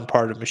most fun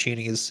part of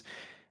machining, is,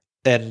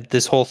 and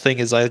this whole thing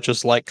is, I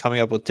just like coming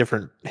up with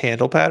different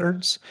handle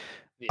patterns.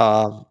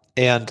 Yeah.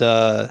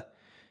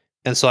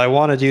 And so I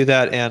want to do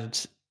that,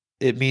 and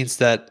it means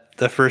that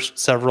the first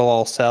several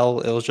I'll sell,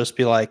 it'll just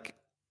be like,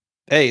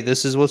 hey,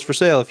 this is what's for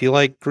sale. If you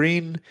like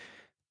green,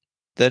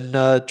 then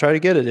try to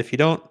get it. If you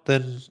don't,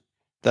 then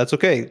that's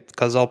okay,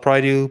 because I'll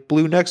probably do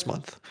blue next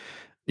month.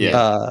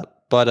 Yeah.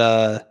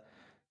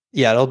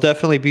 Yeah, it'll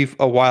definitely be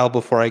a while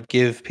before I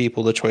give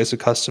people the choice of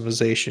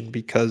customization,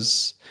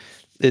 because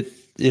it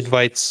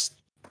invites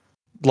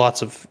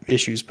lots of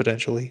issues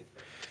potentially.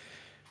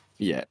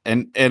 Yeah,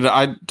 and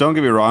I don't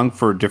get me wrong,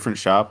 for a different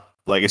shop,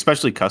 like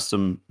especially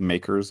custom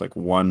makers, like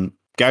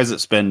guys that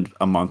spend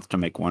a month to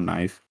make one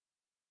knife,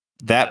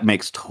 that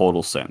makes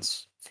total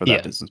sense for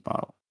that business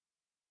model.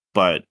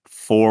 But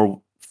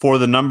for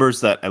the numbers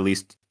that at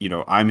least, you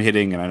know, I'm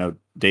hitting, and I know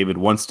David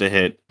wants to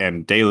hit,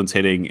 and Deylan's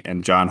hitting,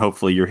 and John,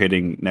 hopefully you're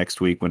hitting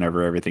next week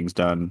whenever everything's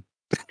done.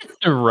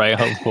 Right,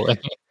 hopefully.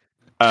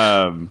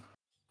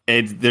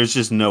 There's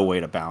just no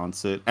way to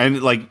balance it.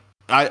 And like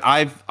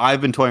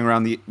I've been toying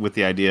around with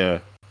the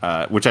idea,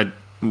 which I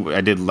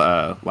did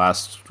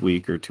last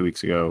week or 2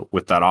 weeks ago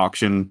with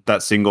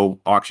that single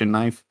auction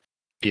knife.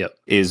 Yep.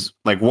 Is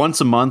like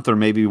once a month or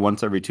maybe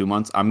once every 2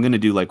 months, I'm going to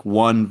do like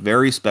one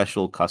very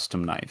special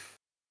custom knife.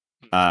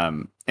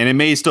 And it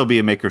may still be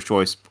a maker's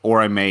choice,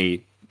 or I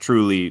may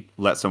truly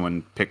let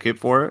someone pick it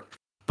for it,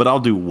 but I'll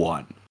do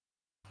one.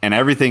 And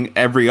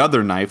every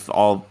other knife,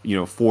 all,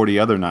 40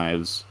 other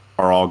knives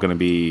are all going to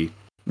be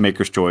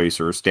maker's choice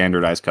or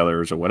standardized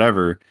colors or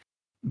whatever.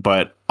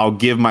 But I'll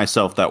give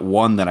myself that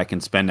one that I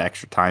can spend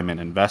extra time and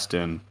invest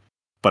in,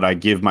 but I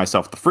give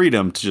myself the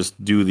freedom to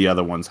just do the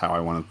other ones how I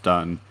want it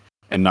done,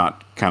 and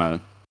not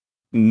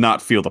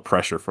feel the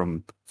pressure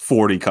from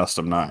 40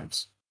 custom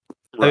knives.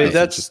 Right. I mean,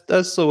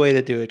 that's the way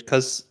to do it,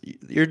 because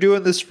you're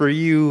doing this for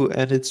you,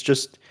 and it's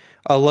just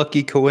a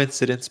lucky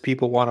coincidence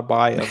people want to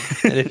buy them.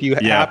 And if you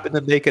Yeah, happen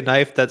to make a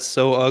knife that's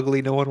so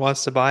ugly no one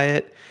wants to buy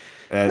it,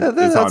 it's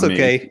that's on me.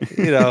 okay.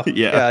 You know,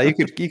 Yeah, yeah, you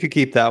could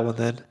keep that one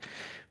then. yeah,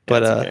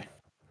 But it's okay.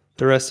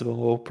 the rest of them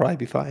will probably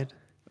be fine.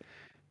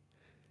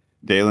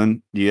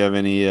 Dalen, do you have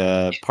any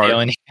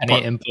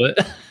Any input?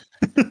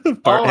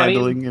 part Oh, I mean,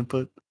 handling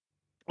input?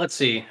 let's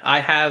see. I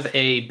have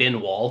a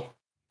bin wall.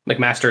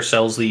 McMaster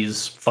sells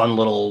these fun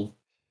little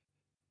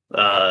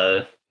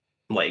uh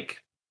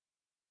like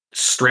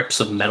strips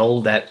of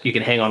metal that you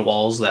can hang on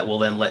walls that will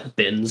then let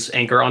bins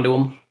anchor onto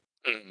them.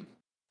 So I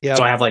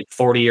Yeah. have like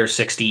 40 or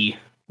 60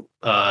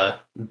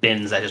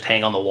 bins that just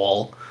hang on the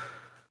wall.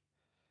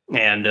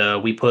 And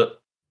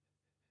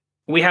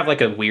we have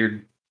like a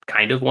weird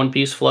kind of one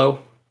piece flow.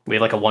 We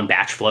have like a one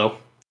batch flow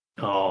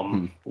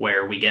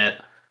where we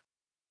get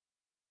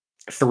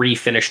 3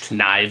 finished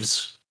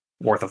knives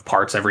worth of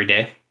parts every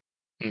day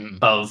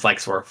of like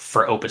for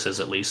opuses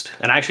at least.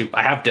 And actually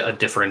I have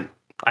different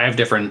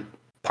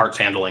parts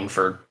handling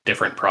for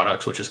different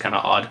products, which is kind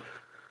of odd.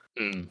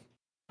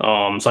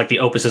 So like the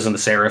opuses and the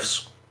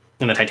serifs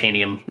and the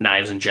titanium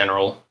knives in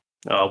general.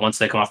 Once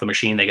they come off the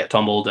machine, they get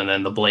tumbled, and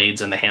then the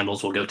blades and the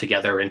handles will go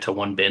together into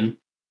one bin.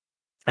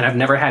 And I've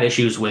never had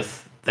issues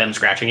with them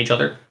scratching each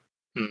other.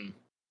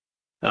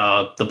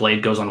 The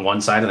blade goes on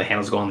one side and the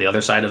handles go on the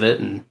other side of it,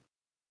 and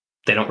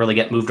they don't really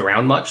get moved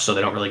around much, so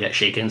they don't really get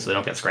shaken, so they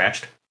don't get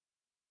scratched.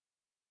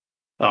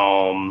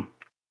 And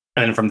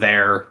then from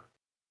there,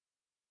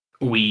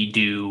 we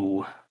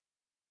do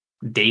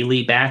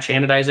daily batch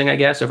anodizing, I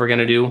guess, if we're going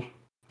to do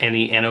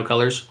any anode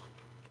colors.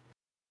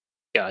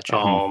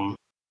 Gotcha.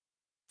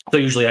 So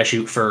usually I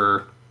shoot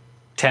for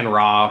 10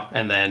 raw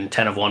and then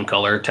 10 of one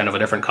color, 10 of a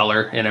different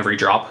color in every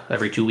drop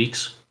every 2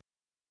 weeks.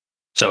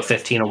 So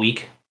 15 a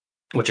week,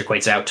 which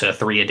equates out to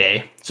 3 a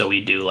day. So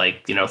we do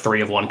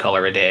 3 of one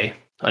color a day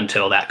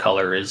until that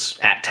color is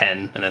at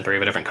 10, and then 3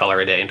 of a different color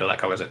a day until that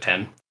color is at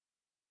 10.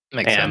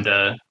 Makes sense.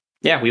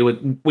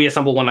 We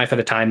assemble one knife at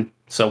a time.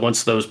 So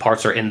once those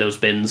parts are in those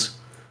bins,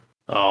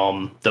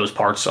 those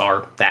parts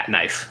are that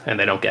knife and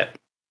they don't get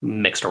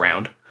mixed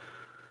around.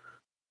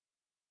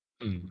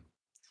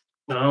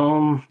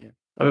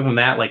 Other than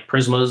that, like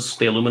Prismas,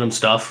 the aluminum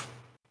stuff,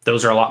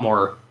 those are a lot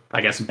more,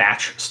 I guess,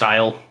 batch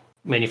style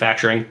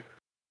manufacturing.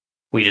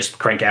 We just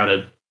crank out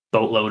a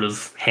boatload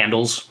of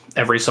handles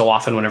every so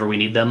often whenever we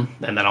need them,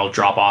 and then I'll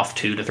drop off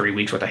 2 to 3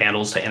 weeks worth of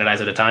handles to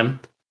anodize at a time.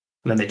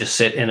 And then they just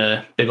sit in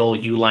a big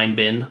old U-line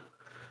bin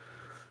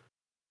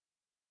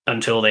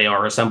until they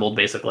are assembled,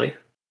 basically.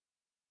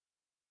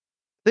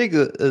 I think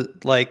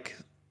like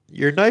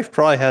your knife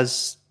probably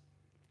has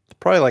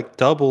like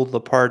double the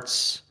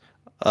parts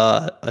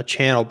a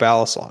channel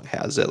ballast long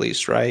has, at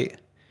least, right?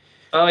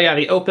 Oh yeah,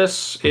 the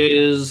Opus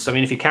is, I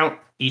mean, if you count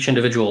each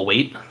individual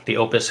weight, the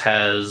Opus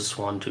has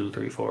 1, 2,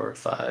 3, 4,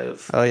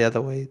 5. Oh yeah,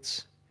 the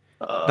weights.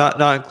 Not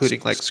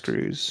including like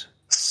screws.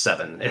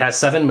 7. It has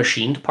 7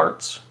 machined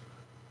parts.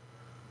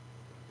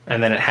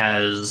 And then it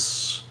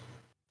has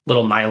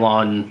little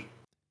nylon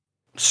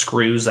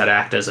screws that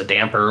act as a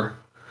damper,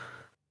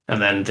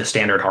 and then the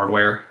standard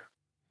hardware.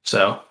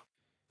 So,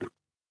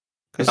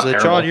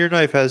 because John, your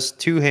knife has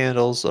 2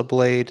 handles, a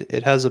blade.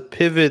 It has a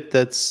pivot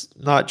that's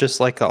not just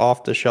like an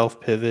off-the-shelf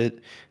pivot.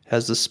 It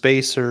has a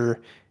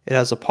spacer. It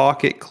has a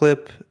pocket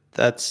clip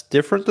that's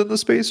different than the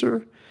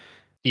spacer.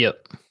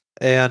 Yep.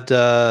 And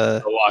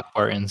the lock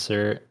bar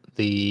insert,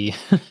 the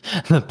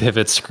the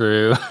pivot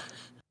screw,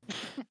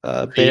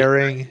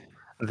 bearing.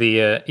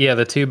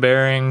 The 2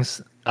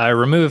 bearings. I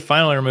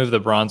finally removed the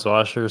bronze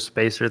washer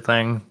spacer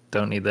thing.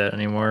 Don't need that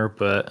anymore.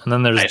 And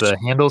then there's the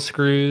handle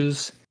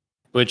screws,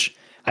 which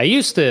I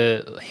used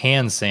to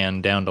hand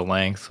sand down to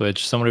length,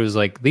 which somebody was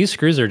like, these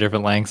screws are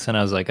different lengths. And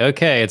I was like,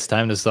 okay, it's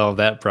time to solve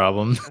that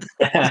problem.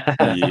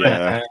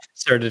 Yeah.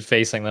 Started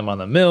facing them on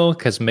the mill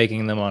because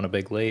making them on a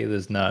big lathe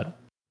is not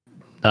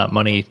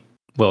money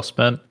well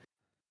spent.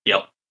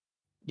 Yep.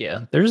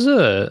 Yeah, there's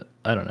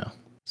I don't know.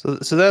 So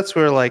that's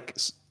where like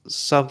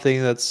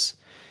something that's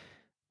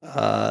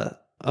a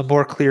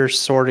more clear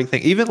sorting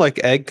thing. Even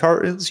like egg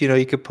cartons,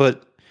 you could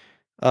put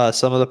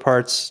some of the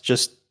parts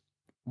just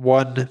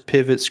one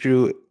pivot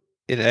screw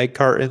in egg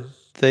carton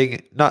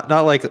thing. Not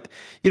like,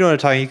 you know what I'm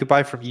talking. You could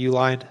buy from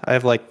Uline. I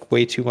have like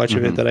way too much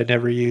of it that I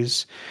never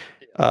use.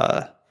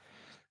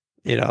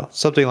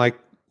 Something like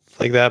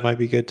that might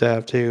be good to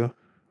have too.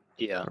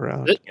 Yeah.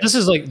 Around. This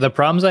is like the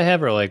problems I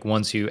have are like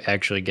once you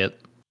actually get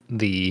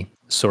the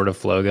sort of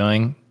flow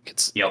going,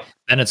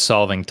 then it's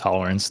solving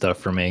tolerance stuff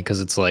for me,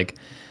 because it's like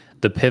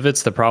the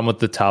pivots. The problem with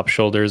the top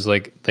shoulders,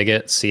 like they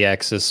get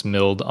C-axis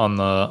milled on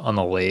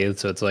the lathe,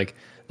 so it's like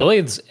the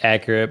lathe's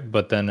accurate,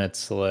 but then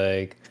it's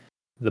like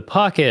the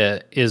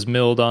pocket is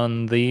milled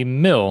on the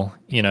mill,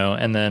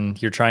 and then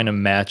you're trying to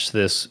match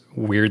this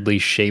weirdly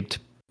shaped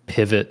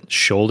pivot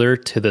shoulder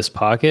to this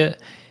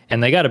pocket,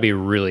 and they got to be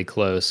really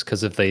close,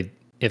 because if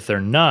they're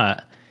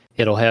not,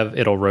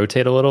 it'll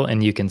rotate a little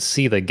and you can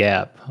see the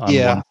gap on one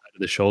side of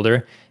the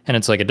shoulder, and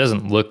it's like it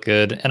doesn't look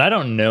good. And I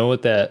don't know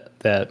what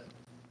that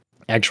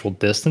actual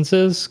distance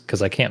is,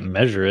 because I can't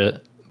measure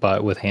it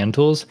with hand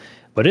tools,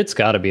 but it's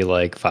got to be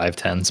like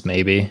 5/10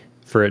 maybe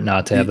for it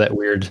not to have that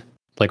weird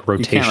like You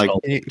can't, like,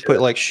 rotational. Can you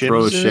put like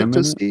throw a shims in shim it to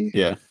in it? see?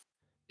 Yeah.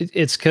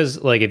 It's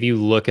because like if you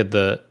look at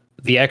the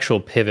actual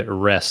pivot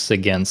rests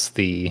against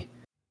the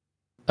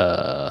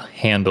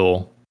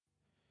handle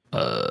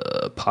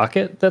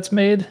pocket that's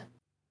made,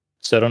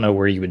 so I don't know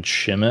where you would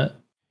shim it.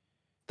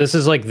 This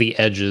is like the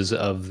edges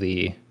of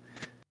the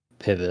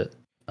pivot.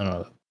 I don't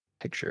know a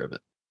picture of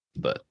it,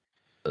 but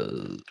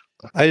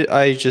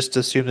I just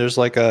assume there's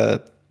like an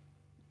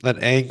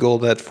angle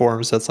that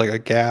forms that's like a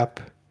gap.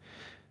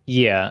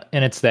 yeah,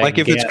 and it's that Like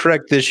if it's gap.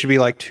 correct, this should be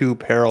like two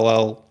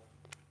parallel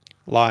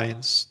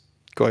lines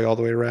going all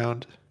the way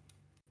around.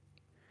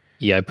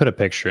 Yeah, I put a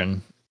picture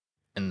in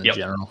the Yep.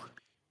 general.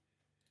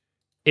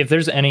 If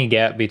there's any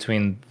gap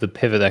between the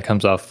pivot that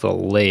comes off the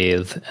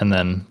lathe and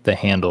then the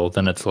handle,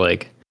 then it's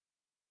like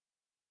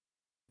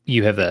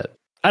you have that.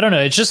 I don't know.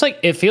 It's just like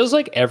it feels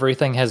like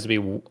everything has to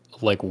be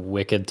like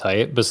wicked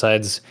tight.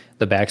 Besides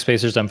the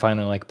backspacers, I'm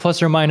finally like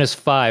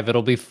 ±5.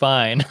 It'll be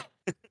fine,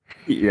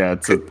 Yeah,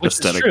 it's an which is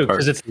aesthetic true part.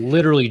 because it's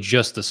literally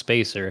just a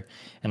spacer,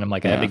 and I'm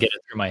like I had Yeah. to get it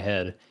through my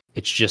head.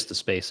 It's just a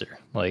spacer.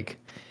 Like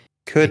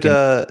Could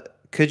can-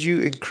 could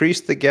you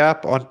increase the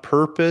gap on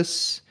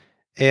purpose?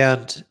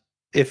 And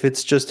if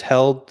it's just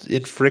held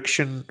in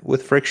friction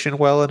with friction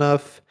well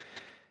enough,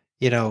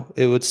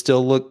 it would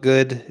still look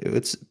good.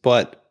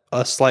 But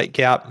a slight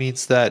gap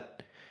means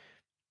that,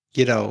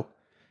 you know,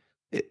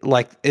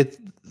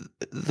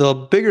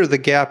 the bigger the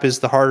gap is,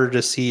 the harder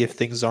to see if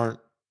things aren't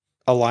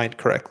aligned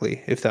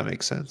correctly, if that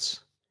makes sense.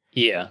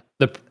 yeah.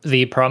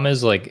 The problem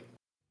is like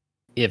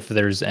if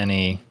there's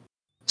any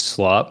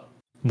slop,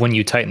 when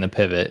you tighten the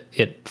pivot,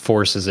 it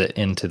forces it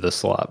into the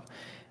slop,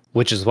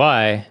 which is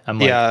why I'm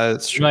like, Yeah,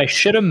 it's true. I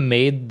should have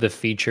made the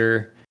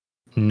feature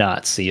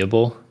not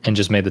seeable and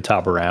just made the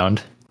top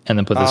round and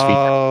then put this feature.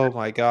 Oh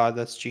my god,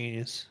 that's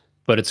genius.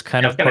 But it's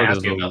kind I was of gonna part of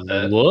ask you the about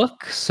that.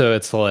 look, so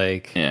it's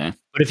like, Yeah.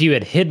 but if you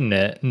had hidden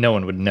it, no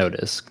one would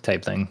notice,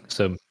 type thing.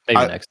 So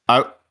maybe next.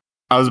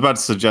 I was about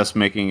to suggest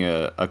making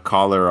a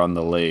collar on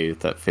the lathe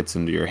that fits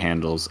into your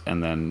handles,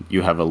 and then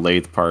you have a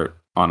lathe part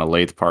on a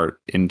lathe part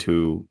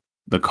into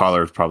the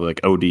collar. Is probably like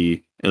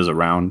OD is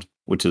around,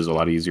 which is a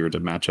lot easier to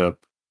match up.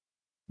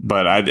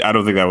 But I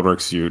don't think that would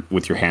work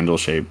with your handle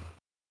shape.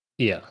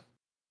 Yeah.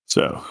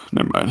 So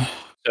never mind.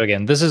 So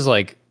again, this is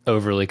like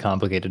overly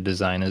complicated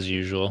design as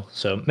usual.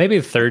 So maybe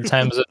the third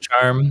time's a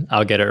charm.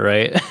 I'll get it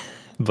right.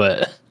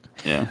 But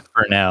Yeah.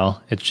 for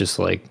now, it's just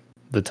like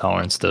the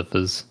tolerance stuff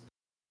is,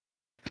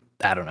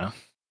 I don't know.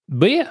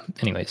 But yeah,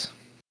 anyways.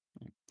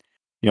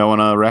 Y'all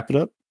want to wrap it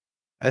up?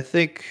 I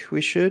think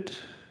we should.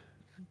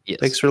 Yes.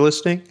 Thanks for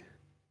listening.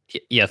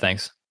 Yeah,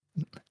 thanks.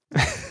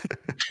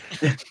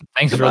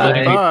 Thanks for Goodbye.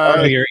 letting me Bye.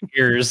 borrow your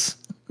ears.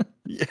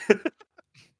 Yeah.